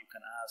not, you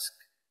can ask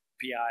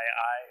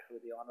PII,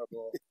 who the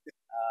Honorable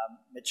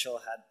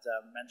Mitchell had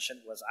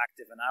mentioned was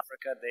active in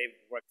Africa. They've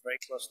worked very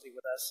closely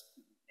with us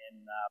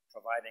in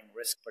providing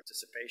risk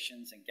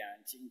participations and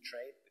guaranteeing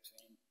trade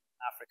between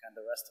Africa and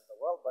the rest of the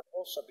world, but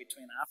also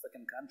between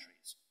African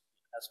countries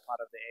as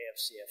part of the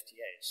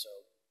AfCFTA. So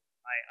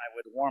I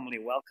would warmly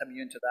welcome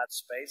you into that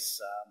space.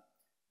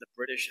 The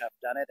British have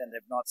done it and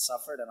they've not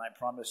suffered, and I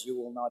promise you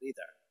will not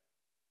either.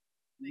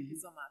 Thank you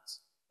so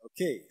much.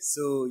 Okay,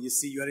 so you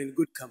see, you are in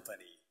good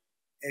company.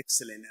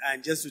 Excellent.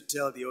 And just to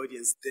tell the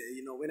audience,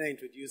 when I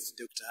introduced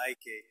Dr.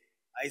 Heike,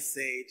 I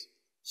said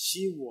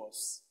she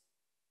was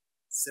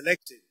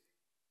selected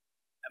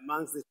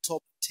amongst the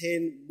top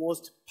 10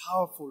 most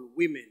powerful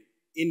women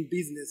in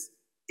business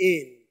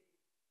in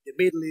the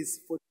Middle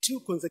East for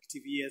 2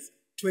 consecutive years,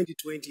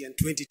 2020 and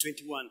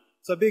 2021.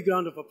 So a big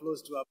round of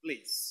applause to her,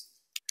 please.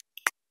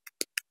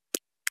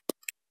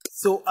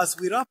 So as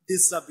we wrap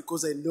this up,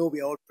 because I know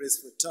we are all pressed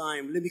for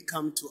time, let me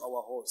come to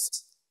our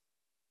host,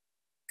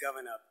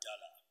 Governor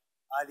Abdallah.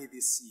 Early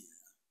this year,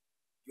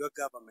 your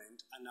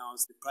government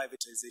announced the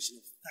privatization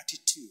of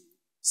 32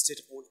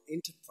 state-owned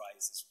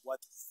enterprises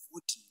worth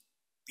 $40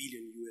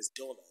 billion.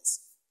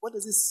 What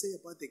does this say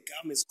about the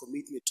government's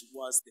commitment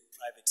towards the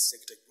private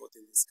sector growth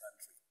in this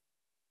country?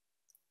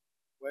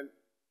 Well,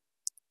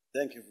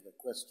 thank you for the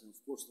question. Of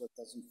course, that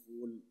doesn't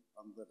fall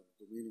under the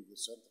domain of the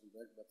central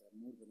bank, but I'm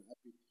more than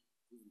happy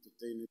to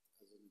entertain it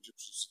as an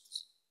Egyptian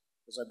citizen,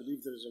 because I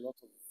believe there is a lot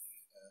of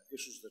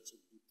issues that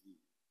should be clear.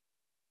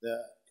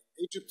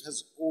 Egypt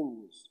has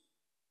always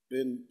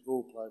been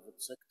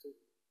pro-private sector.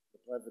 The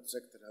private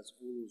sector has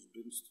always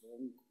been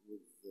strong,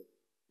 with the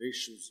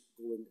ratios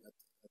going at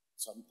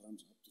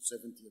sometimes up to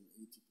 70 and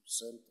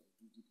 80% of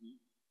GDP.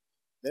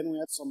 Then we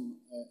had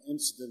some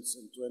incidents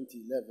in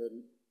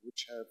 2011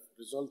 which have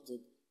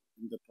resulted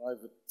in the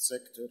private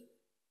sector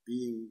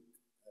being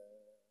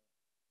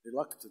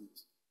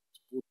reluctant to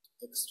put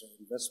extra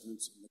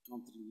investments in the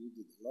country. We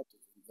needed a lot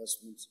of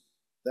investments.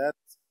 That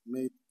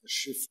made a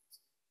shift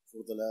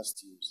for the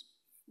last years.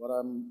 What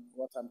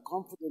I'm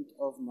confident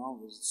of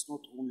now is it's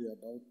not only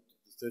about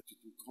the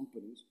 32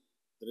 companies.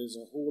 There is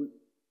a whole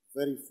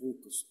very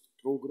focused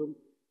program,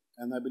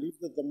 and I believe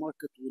that the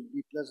market will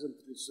be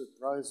pleasantly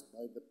surprised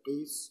by the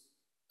pace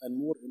and,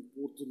 more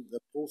important,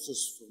 the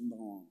process from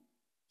now on.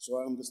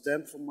 So I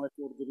understand from my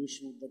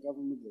coordination with the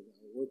government that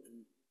they are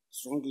working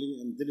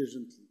strongly and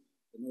diligently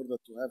in order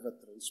to have a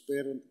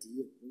transparent,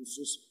 clear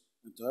process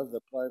and to have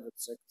the private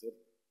sector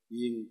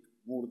being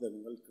more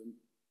than welcome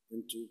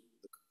into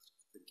the country.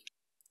 Thank you.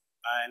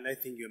 And I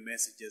think your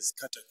message is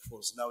cut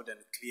across loud and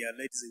clear.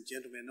 Ladies and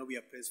gentlemen, I know we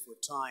are pressed for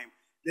time.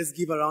 Let's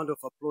give a round of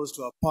applause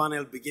to our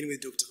panel, beginning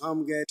with Dr.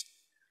 Hamget,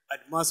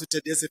 Admasu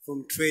Tadesse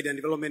from Trade and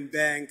Development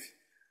Bank,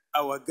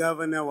 our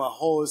governor, our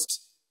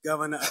host,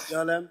 Governor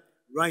Abdallah,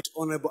 Right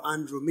Honorable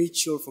Andrew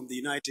Mitchell from the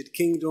United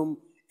Kingdom,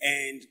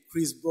 and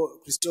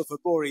Christopher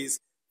Boris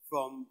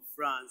from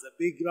France. A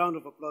big round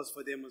of applause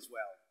for them as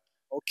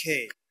well.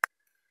 Okay.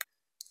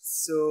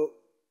 So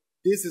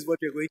this is what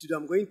we're going to do.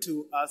 I'm going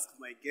to ask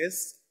my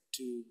guests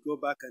to go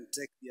back and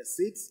take their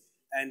seats,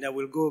 and I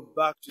will go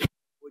back to the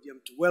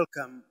podium to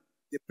welcome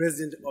the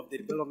President of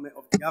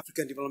the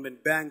African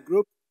Development Bank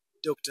Group,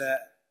 Dr.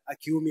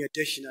 Akiwumi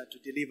Adeshina, to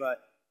deliver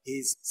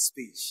his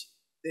speech.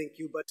 Thank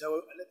you, but I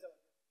will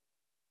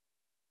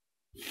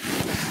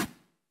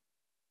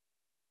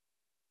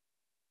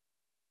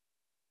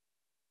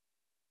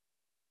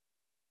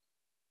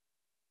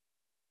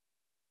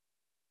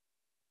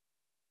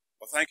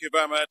Well, thank you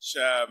very much,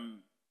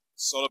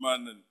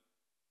 Solomon.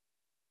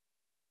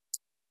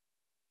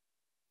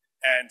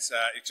 And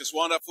it's just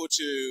wonderful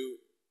to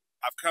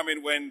have come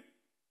in when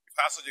you've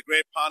had such a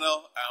great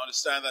panel. I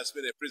understand that's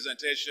been a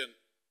presentation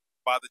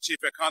by the Chief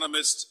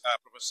Economist,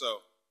 Professor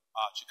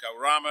Chika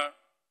Urama.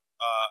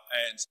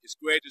 And it's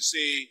great to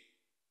see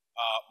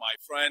my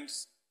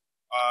friends,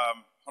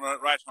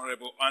 Right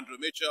Honorable Andrew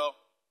Mitchell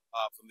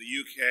from the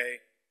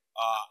UK,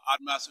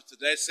 Admasu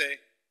Tadesse,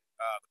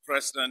 the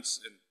President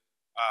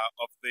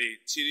of the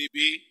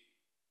TDB,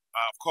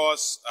 of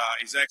course,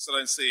 His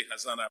Excellency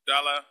Hassan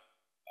Abdallah,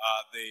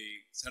 the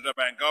Central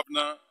Bank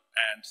Governor,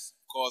 and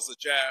of course the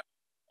Chair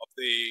of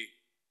the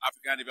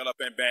African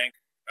Development Bank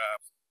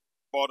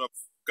Board of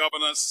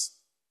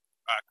Governors,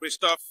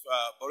 Christophe,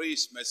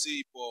 Boris,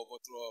 merci pour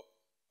votre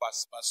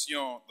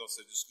participation dans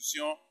cette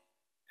discussion,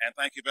 and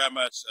thank you very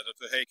much,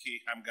 Dr.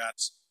 Heikki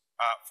Hamgat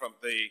from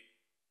the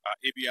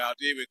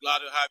EBRD. We're glad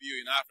to have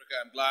you in Africa.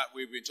 I'm glad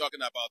we've been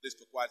talking about this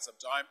for quite some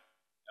time.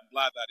 I'm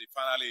glad that it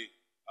finally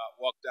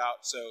worked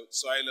out. So,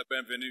 soyez le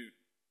bienvenu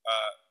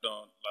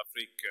dans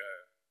l'Afrique.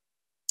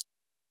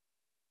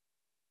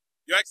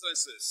 Your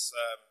Excellencies,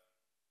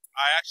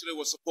 I actually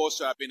was supposed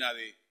to have been at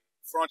the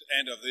front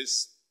end of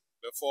this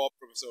before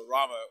Professor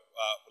Rama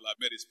will have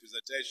made his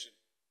presentation,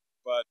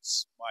 but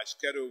my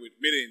schedule with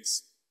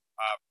meetings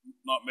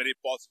not made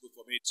it possible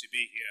for me to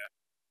be here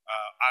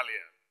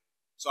earlier.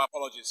 So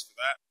apologies for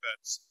that,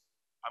 but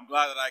I'm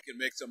glad that I can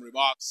make some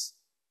remarks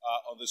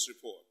on this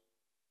report.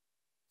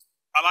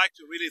 I'd like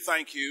to really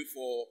thank you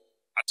for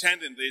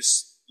attending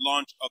this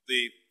launch of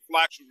the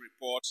flagship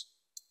report,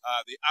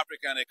 the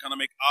African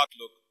Economic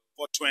Outlook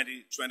for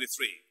 2023.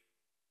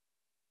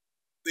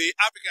 The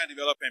African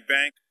Development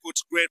Bank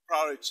puts great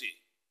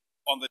priority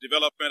on the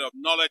development of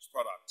knowledge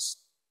products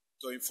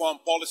to inform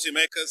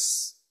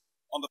policymakers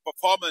on the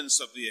performance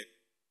of the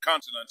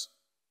continent,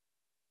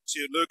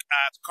 to look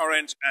at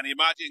current and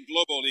emerging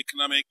global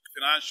economic,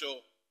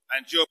 financial,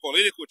 and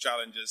geopolitical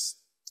challenges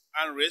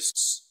and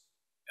risks,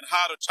 and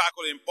how to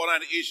tackle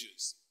important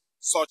issues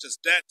such as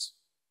debt,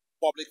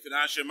 public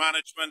financial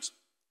management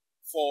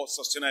for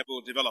sustainable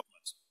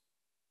development.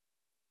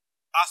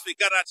 As we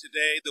gather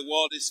today, the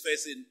world is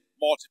facing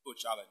multiple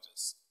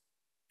challenges,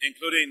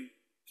 including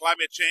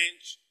climate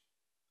change,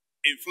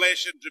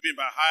 inflation driven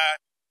by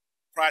higher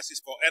prices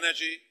for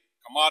energy,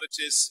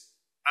 commodities,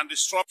 and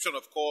disruption,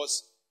 of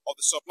course, of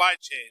the supply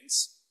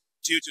chains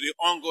due to the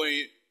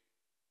ongoing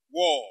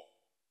war,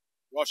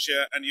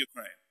 Russia and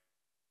Ukraine.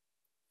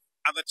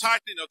 And the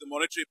tightening of the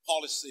monetary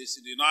policies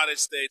in the United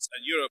States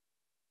and Europe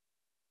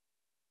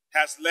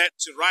has led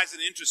to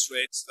rising interest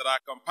rates that are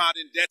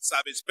compounding debt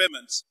service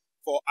payments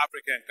for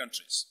African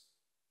countries.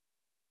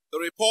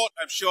 The report,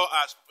 I'm sure,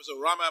 as Professor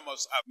Rama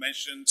must have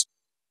mentioned,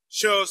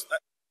 shows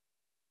that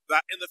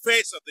in the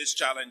face of these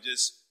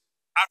challenges,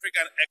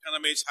 African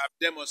economies have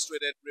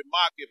demonstrated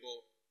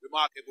remarkable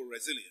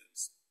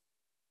resilience.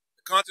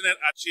 The continent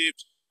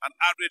achieved an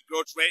average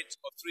growth rate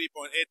of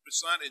 3.8%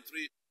 in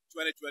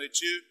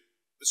 2022.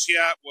 This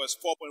year was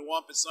 4.1%,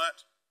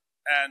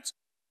 and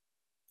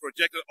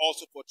projected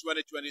also for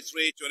 2023,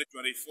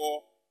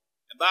 2024,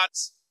 and that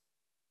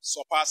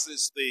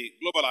surpasses the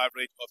global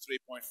average of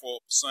 3.4%.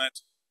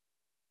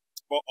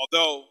 But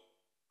although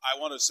I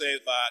want to say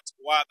that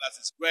while that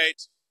is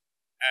great,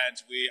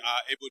 and we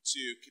are able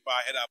to keep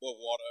our head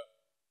above water,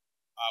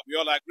 we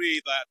all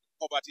agree that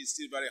poverty is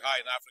still very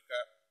high in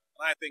Africa,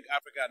 and I think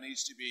Africa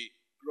needs to be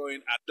growing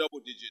at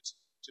double digits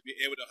to be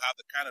able to have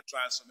the kind of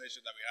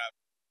transformation that we have.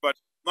 But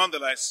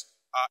nonetheless,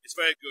 it's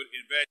very good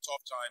in very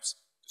tough times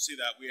to see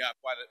that we are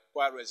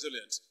quite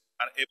resilient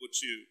and able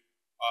to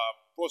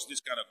post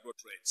these kind of growth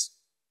rates.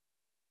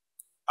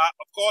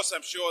 Of course,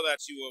 I'm sure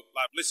that you will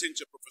have listened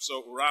to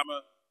Professor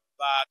Urama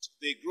that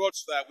the growth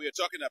that we are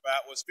talking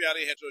about was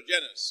fairly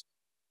heterogeneous.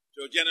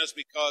 Heterogeneous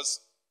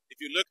because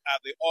if you look at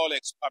the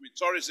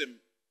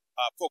tourism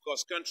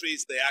focused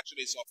countries, they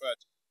actually suffered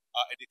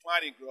a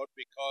declining growth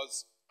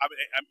because,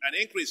 an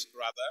increase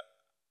rather,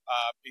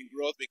 in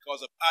growth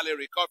because of early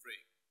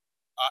recovery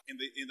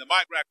in the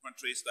migrant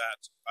countries that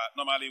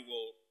normally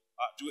will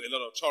do a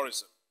lot of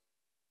tourism.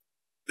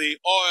 The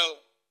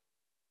oil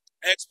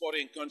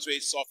exporting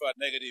countries suffered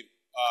negative,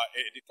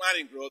 a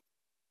declining growth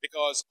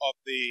because of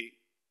the,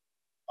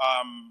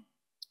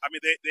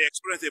 they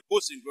experienced a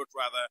boost in growth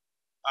rather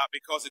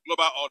because the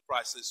global oil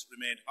prices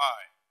remained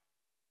high.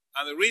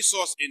 And the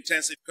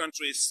resource-intensive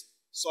countries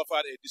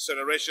suffered a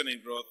deceleration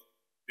in growth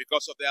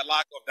because of their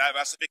lack of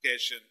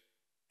diversification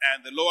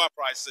and the lower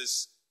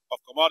prices of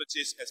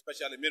commodities,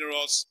 especially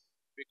minerals,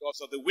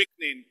 because of the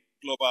weakening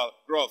global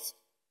growth.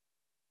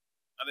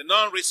 And the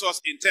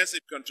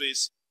non-resource-intensive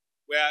countries,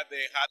 where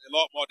they had a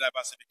lot more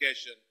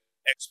diversification,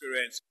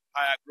 experienced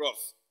higher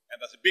growth.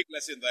 And there's a big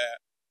lesson there,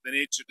 the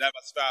need to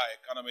diversify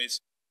economies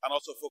and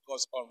also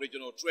focus on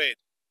regional trade,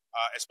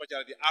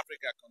 especially the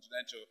Africa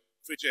continental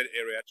free trade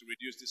area, to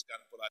reduce these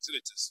kind of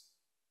volatilities.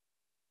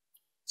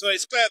 So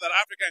it's clear that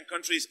African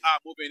countries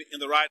are moving in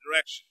the right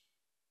direction.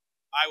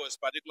 I was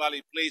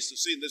particularly pleased to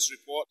see in this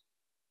report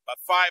that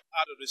 5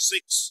 out of the 6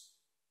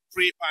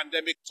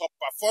 pre-pandemic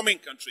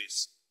top-performing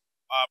countries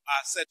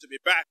are said to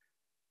be back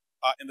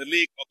in the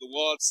league of the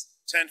world's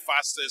 10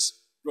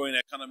 fastest growing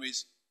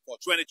economies for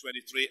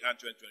 2023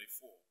 and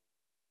 2024.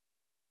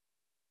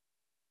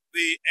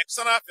 The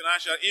external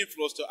financial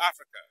inflows to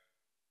Africa,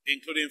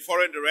 including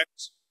foreign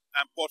direct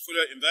and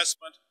portfolio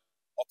investment,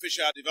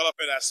 official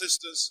development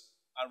assistance,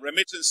 and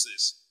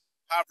remittances,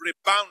 have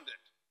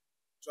rebounded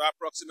to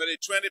approximately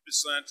 20%,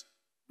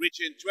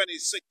 reaching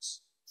 $206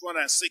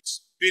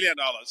 billion,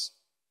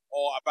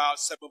 or about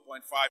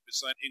 7.5%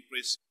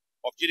 increase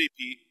of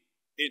GDP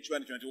in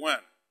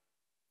 2021.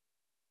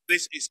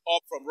 This is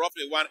up from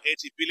roughly $180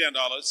 billion,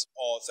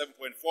 or 7.4%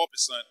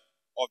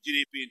 of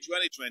GDP in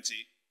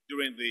 2020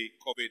 during the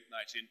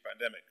COVID-19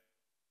 pandemic.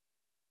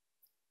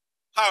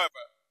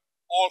 However,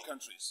 all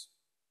countries,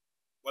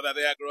 whether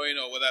they are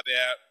growing or whether they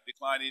are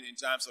declining in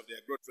terms of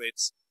their growth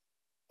rates,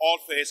 all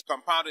face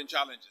compounding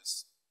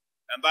challenges.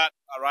 And that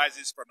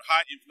arises from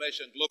high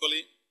inflation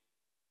globally,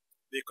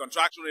 the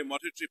contractionary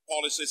monetary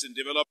policies in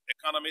developed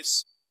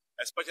economies,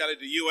 especially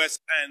the US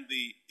and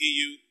the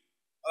EU,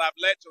 that have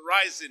led to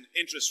rising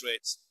interest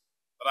rates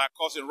that are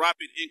causing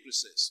rapid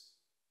increases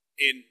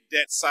in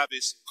debt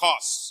service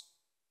costs,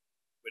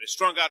 with a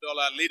stronger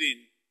dollar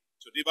leading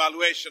to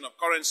devaluation of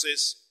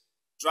currencies,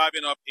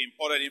 driving up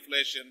imported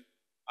inflation,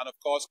 and of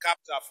course,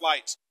 capital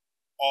flight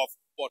of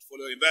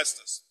portfolio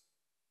investors.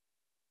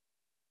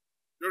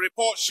 The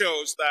report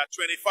shows that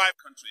 25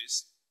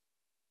 countries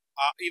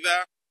are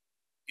either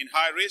in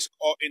high risk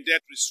or in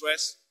debt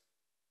distress.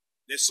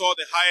 They saw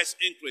the highest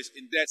increase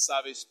in debt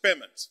service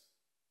payments.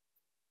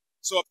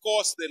 So, of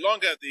course, the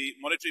longer the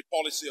monetary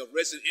policy of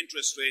raising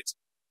interest rates,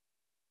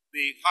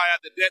 the higher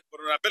the debt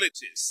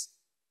vulnerabilities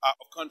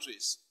of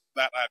countries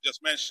that I have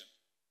just mentioned.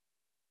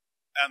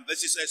 And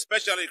this is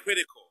especially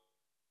critical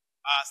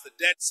as the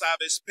debt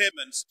service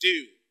payments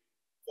due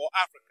for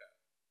Africa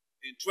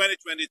in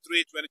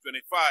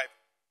 2023-2025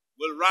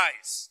 will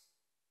rise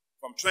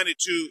from $22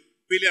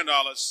 billion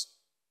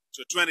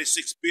to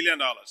 $26 billion,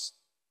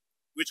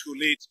 which will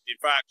lead, in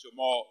fact, to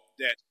more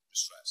debt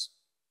distress.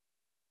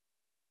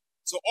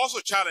 So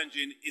also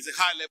challenging is the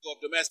high level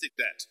of domestic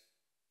debt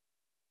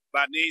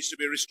that needs to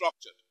be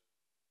restructured.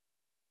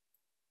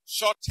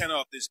 Short tenor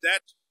of this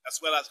debt, as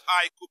well as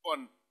high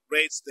coupon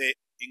rates they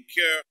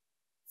incur,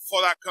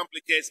 further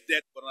complicates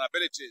debt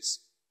vulnerabilities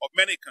of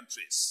many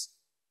countries.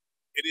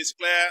 It is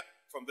clear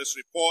from this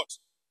report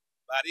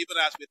that even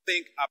as we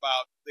think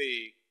about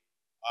the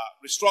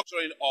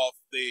restructuring of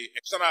the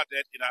external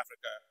debt in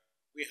Africa,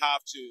 we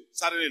have to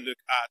certainly look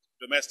at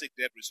domestic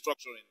debt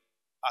restructuring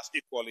as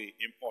equally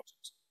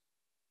important.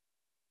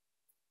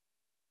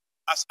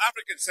 As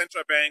African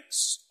central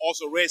banks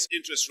also raise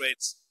interest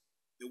rates,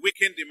 the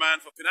weakened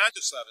demand for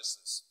financial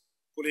services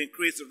could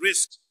increase the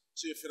risk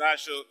to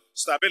financial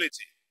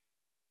stability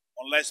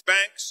unless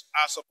banks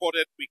are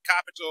supported with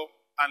capital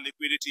and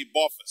liquidity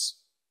buffers.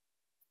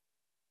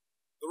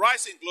 The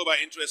rising global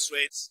interest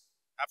rates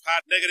have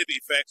had negative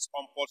effects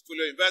on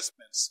portfolio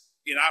investments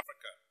in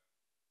Africa,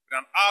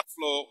 with an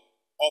outflow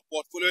of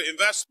portfolio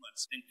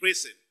investments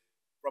increasing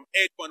from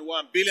 $8.1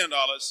 billion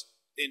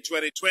in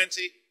 2020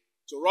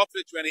 to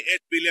roughly $28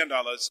 billion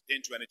in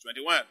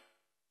 2021.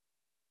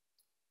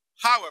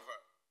 However,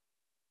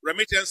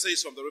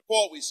 remittances from the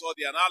report we saw,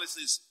 the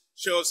analysis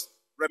shows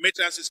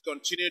remittances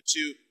continue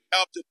to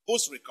help to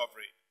boost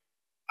recovery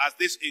as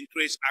this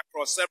increased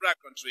across several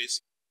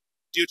countries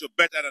due to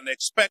better than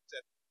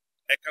expected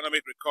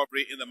economic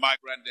recovery in the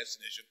migrant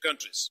destination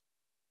countries.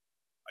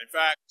 In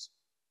fact,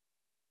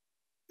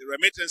 the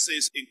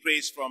remittances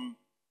increased from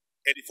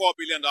 $84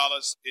 billion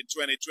in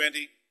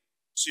 2020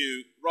 to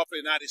roughly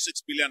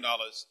 $96 billion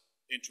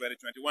in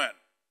 2021.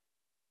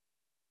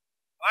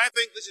 I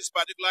think this is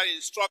particularly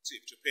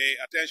instructive to pay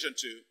attention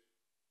to,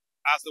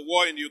 as the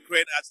war in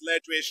Ukraine has led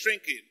to a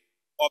shrinking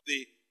of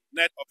the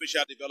net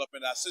official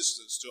development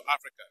assistance to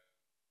Africa.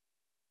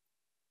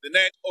 The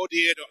net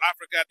ODA to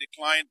Africa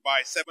declined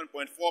by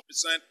 7.4%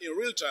 in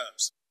real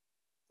terms,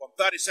 from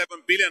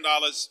 $37 billion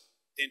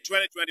in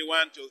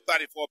 2021 to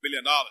 $34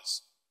 billion.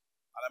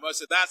 And I must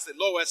say that's the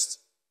lowest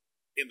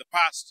in the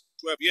past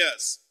 12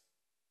 years.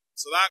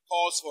 So that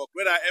calls for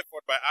greater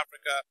effort by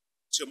Africa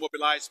to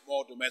mobilize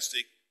more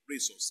domestic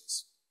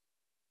resources.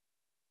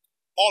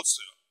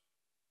 Also,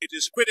 it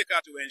is critical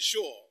to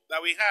ensure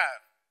that we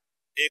have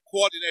a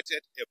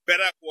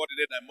better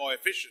coordinated and more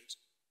efficient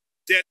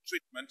debt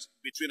treatment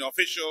between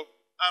official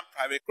and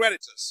private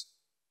creditors,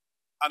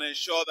 and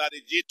ensure that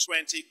the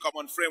G20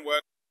 common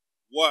framework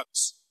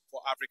works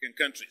for African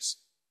countries.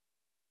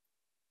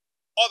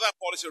 Other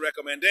policy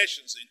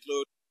recommendations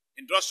include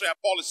industrial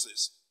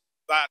policies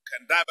that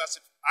can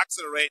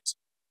accelerate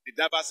the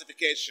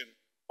diversification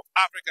of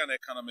African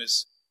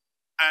economies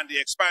and the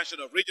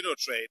expansion of regional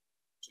trade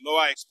to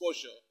lower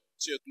exposure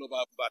to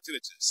global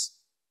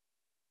volatilities.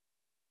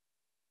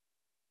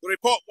 The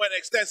report went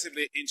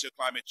extensively into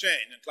climate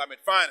change and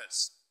climate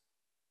finance.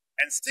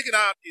 And sticking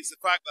out is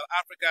the fact that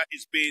Africa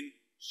is being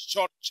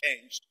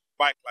shortchanged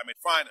by climate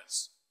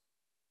finance.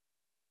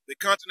 The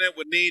continent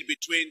would need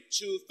between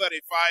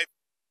 $235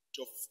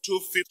 to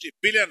 $250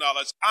 billion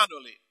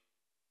annually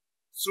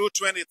through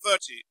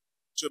 2030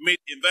 to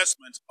meet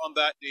investment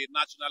under the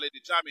nationally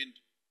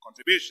determined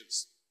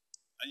contributions.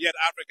 And yet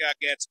Africa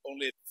gets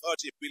only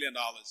 $30 billion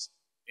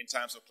in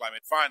terms of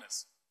climate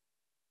finance.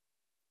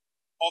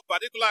 Of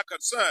particular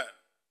concern,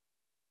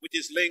 which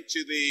is linked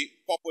to the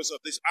purpose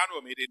of this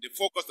annual meeting, the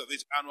focus of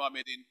this annual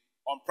meeting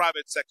on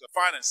private sector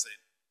financing,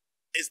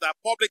 is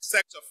that public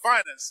sector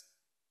finance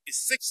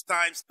is 6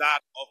 times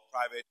that of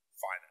private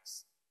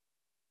finance.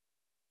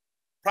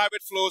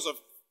 Private flows of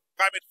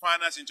climate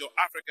finance into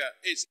Africa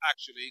is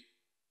actually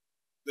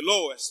the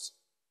lowest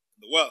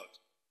in the world.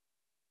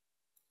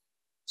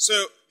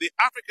 So the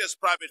Africa's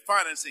private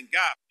financing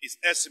gap is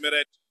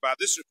estimated by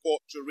this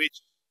report to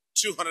reach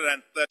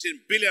 $213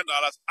 billion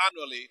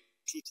annually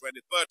through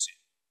 2030.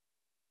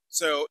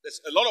 So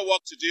there's a lot of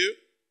work to do,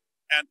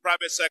 and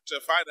private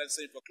sector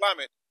financing for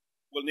climate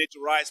will need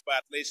to rise by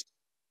at least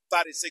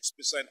 36%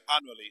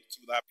 annually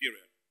through that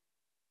period.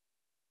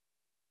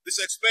 This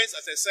explains,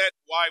 as I said,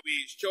 why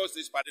we chose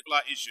this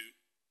particular issue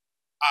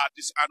at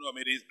this annual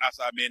meeting as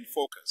our main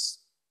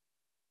focus.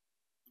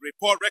 The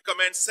report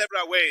recommends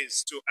several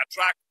ways to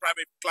attract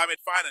private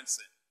climate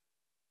financing,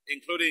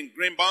 including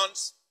green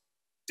bonds,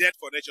 debt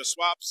for nature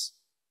swaps,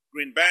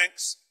 green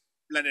banks,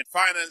 blended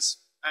finance,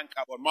 and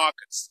carbon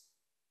markets.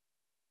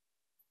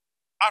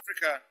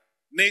 Africa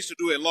needs to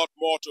do a lot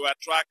more to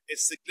attract a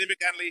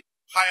significantly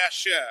higher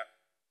share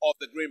of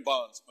the green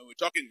bonds, when we're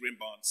talking green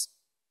bonds,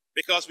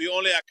 because we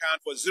only account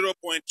for 0.2%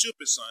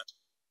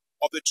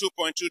 of the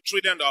 $2.2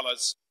 trillion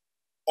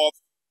of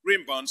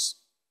green bonds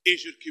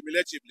issued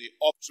cumulatively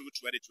up through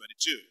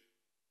 2022.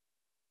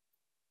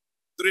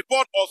 The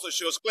report also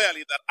shows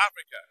clearly that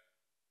Africa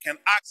can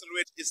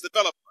accelerate its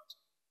development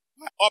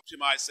by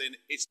optimizing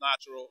its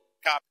natural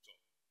capital.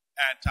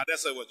 And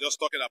Tadessa was just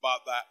talking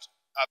about that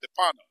at the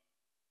panel.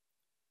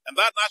 And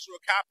that natural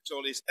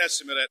capital is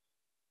estimated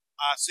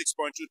at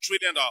 $6.2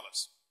 trillion.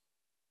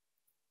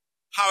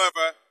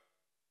 However,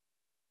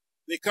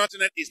 the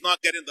continent is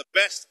not getting the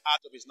best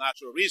out of its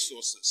natural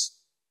resources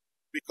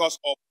because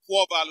of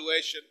poor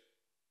valuation,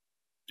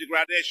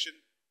 degradation,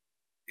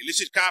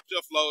 illicit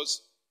capital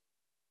flows,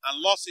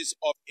 and losses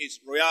of its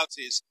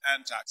royalties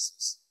and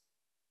taxes.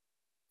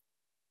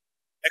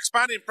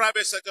 Expanding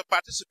private sector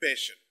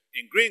participation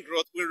in green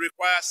growth will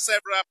require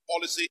several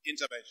policy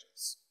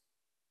interventions,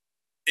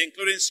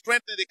 including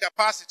strengthening the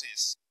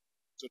capacities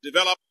to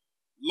develop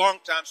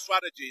long-term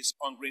strategies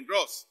on green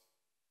growth.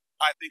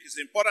 I think it's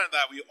important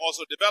that we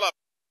also develop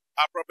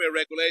appropriate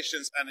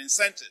regulations and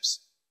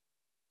incentives,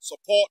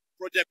 support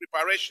project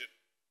preparation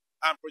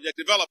and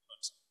project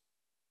development,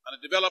 and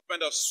the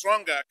development of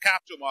stronger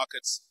capital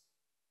markets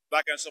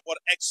that can support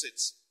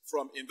exits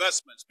from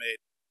investments made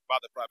by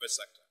the private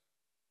sector.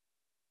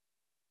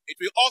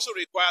 It will also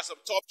require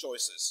some tough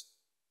choices,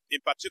 in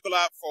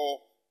particular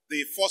for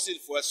the fossil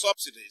fuel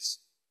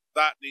subsidies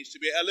that needs to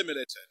be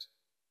eliminated.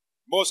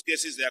 In most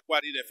cases, they are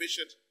quite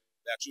inefficient,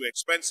 they are too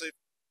expensive,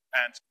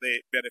 and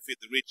they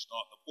benefit the rich,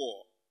 not the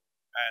poor.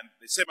 And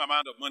the same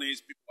amount of money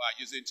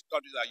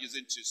countries are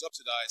using to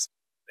subsidize,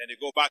 then they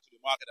go back to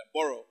the market and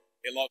borrow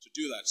a lot to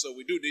do that. So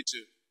we do need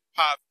to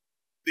have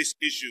this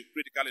issue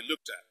critically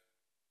looked at.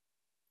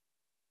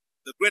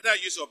 The greater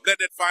use of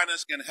blended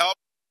finance can help.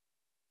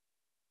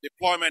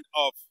 Deployment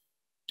of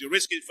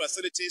de-risking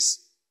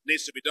facilities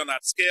needs to be done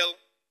at scale.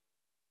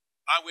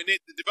 And we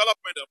need the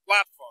development of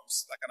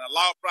platforms that can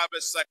allow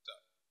private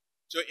sector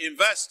to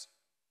invest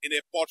in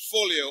a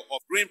portfolio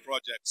of green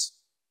projects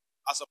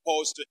as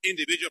opposed to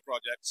individual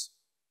projects,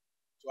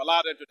 to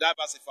allow them to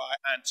diversify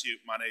and to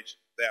manage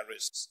their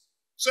risks.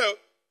 So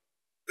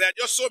there are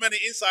just so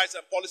many insights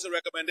and policy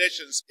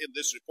recommendations in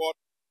this report.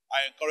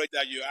 I encourage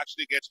that you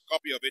actually get a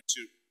copy of it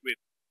to read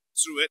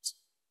through it.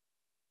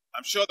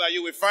 I'm sure that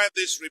you will find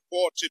this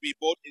report to be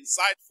both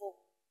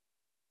insightful,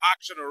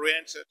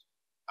 action-oriented,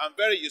 and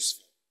very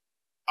useful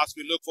as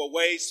we look for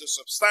ways to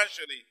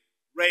substantially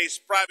raise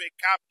private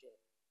capital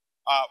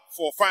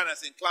for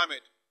financing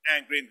climate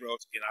and green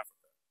growth in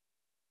Africa.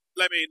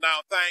 Let me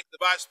now thank the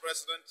Vice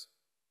President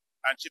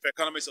and Chief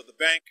Economist of the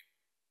bank,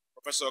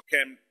 Professor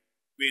Ken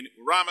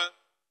Rama,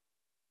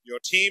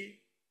 your team,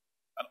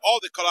 and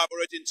all the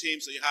collaborating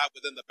teams that you have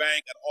within the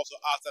bank and also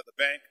outside the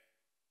bank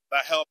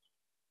that helped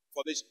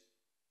for this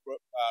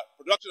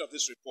production of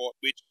this report,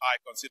 which I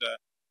consider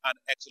an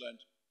excellent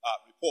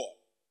report.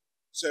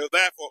 So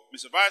therefore,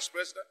 Mr. Vice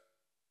President,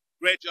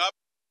 great job.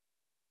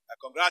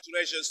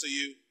 Congratulations to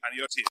you and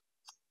your team.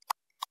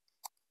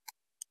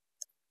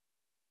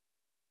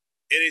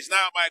 It is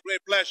now my great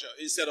pleasure,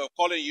 instead of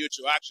calling you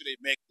to actually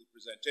make the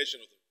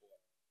presentation of the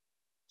report,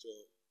 to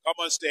come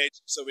on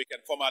stage so we can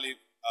formally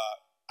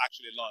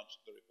actually launch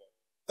the report.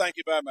 Thank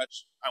you very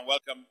much and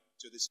welcome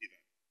to this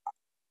event.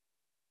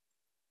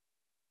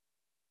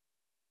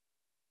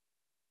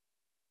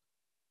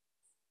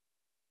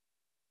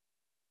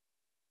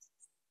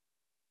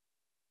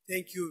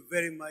 Thank you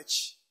very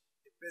much,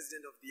 the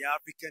President of the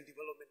African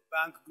Development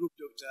Bank Group,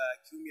 Dr.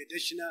 Kumi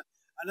Adesina.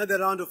 Another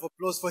round of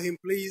applause for him,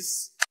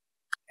 please.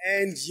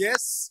 And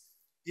yes,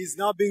 he's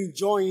now being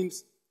joined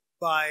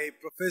by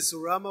Professor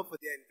Rama for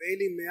the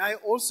unveiling. May I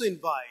also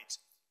invite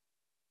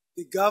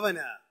the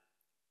governor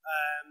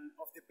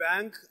of the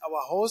bank,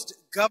 our host,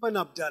 Governor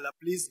Abdallah.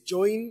 Please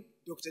join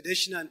Dr.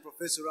 Adesina and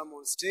Professor Rama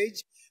on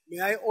stage. May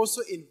I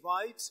also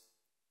invite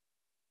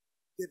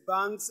the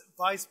bank's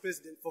Vice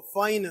President for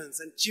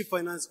Finance and Chief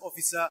Finance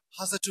Officer,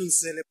 Hassatun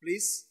Sele,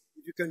 please,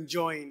 if you can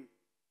join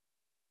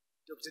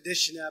Dr.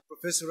 Adesina,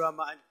 Professor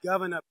Rama, and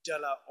Governor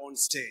Abdallah on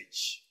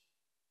stage.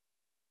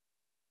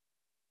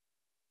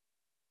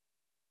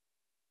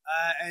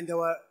 And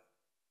our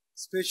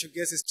special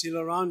guest is still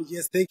around.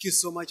 Yes, thank you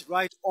so much.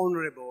 Right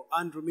Honorable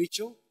Andrew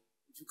Mitchell,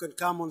 if you can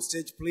come on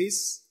stage,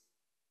 please.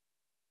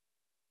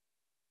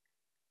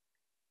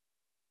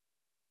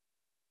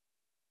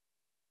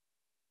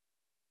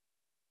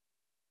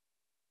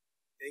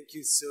 Thank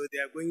you. So they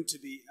are going to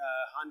be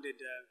handed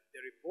the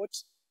report.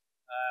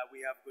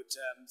 We have got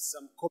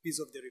some copies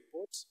of the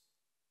report.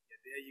 Yeah,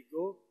 there you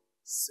go.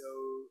 So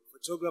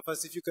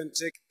photographers, if you can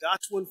take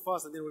that one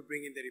first, and then we'll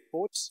bring in the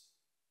report.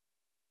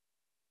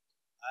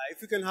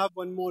 If you can have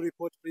one more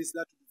report, please,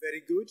 that would be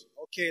very good.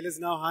 Okay, let's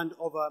now hand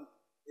over.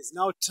 It's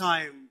now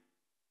time,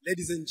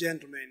 ladies and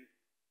gentlemen,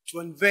 to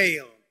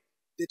unveil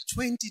the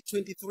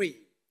 2023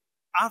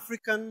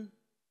 African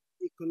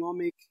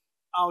Economic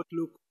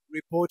Outlook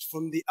report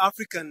from the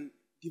African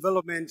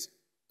Development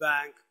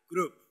Bank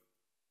Group.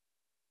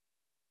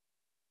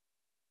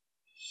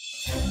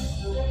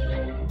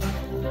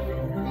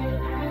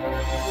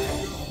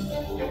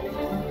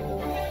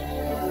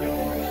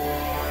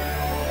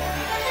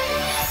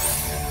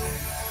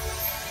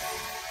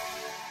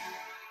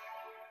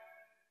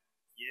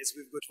 Yes,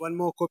 we've got one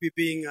more copy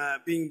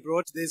being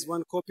brought. There's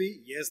one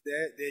copy. Yes,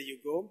 there you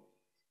go.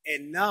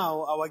 And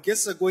now our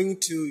guests are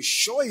going to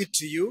show it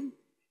to you.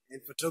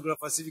 And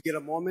photographers, if you get a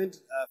moment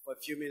for a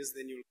few minutes,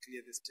 then you'll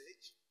clear the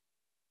stage.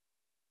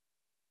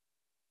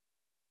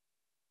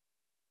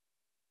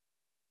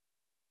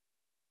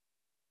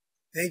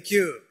 Thank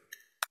you.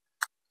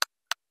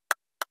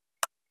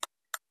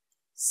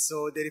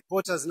 So the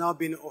report has now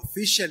been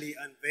officially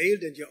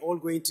unveiled, and you're all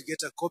going to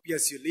get a copy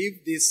as you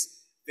leave this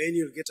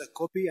venue. You'll get a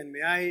copy. And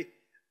may I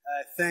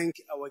thank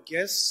our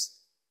guests,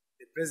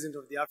 the President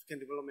of the African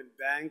Development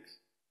Bank,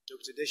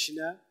 Dr.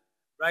 Adesina,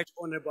 Right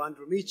Honorable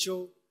Andrew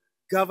Mitchell,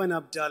 Governor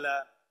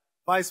Abdallah,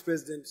 Vice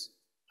President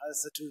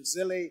Hassatun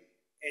Zele,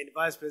 and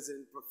Vice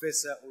President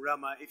Professor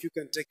Urama. If you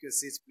can take your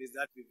seats, please,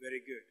 that would be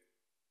very good.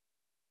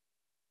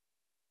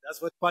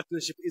 That's what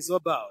partnership is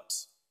about.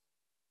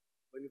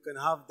 When you can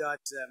have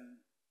that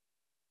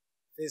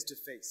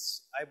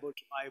face-to-face, eyeball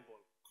to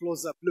eyeball,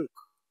 close-up look.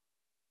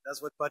 That's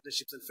what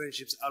partnerships and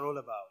friendships are all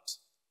about.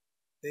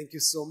 Thank you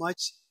so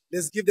much.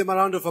 Let's give them a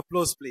round of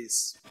applause,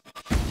 please.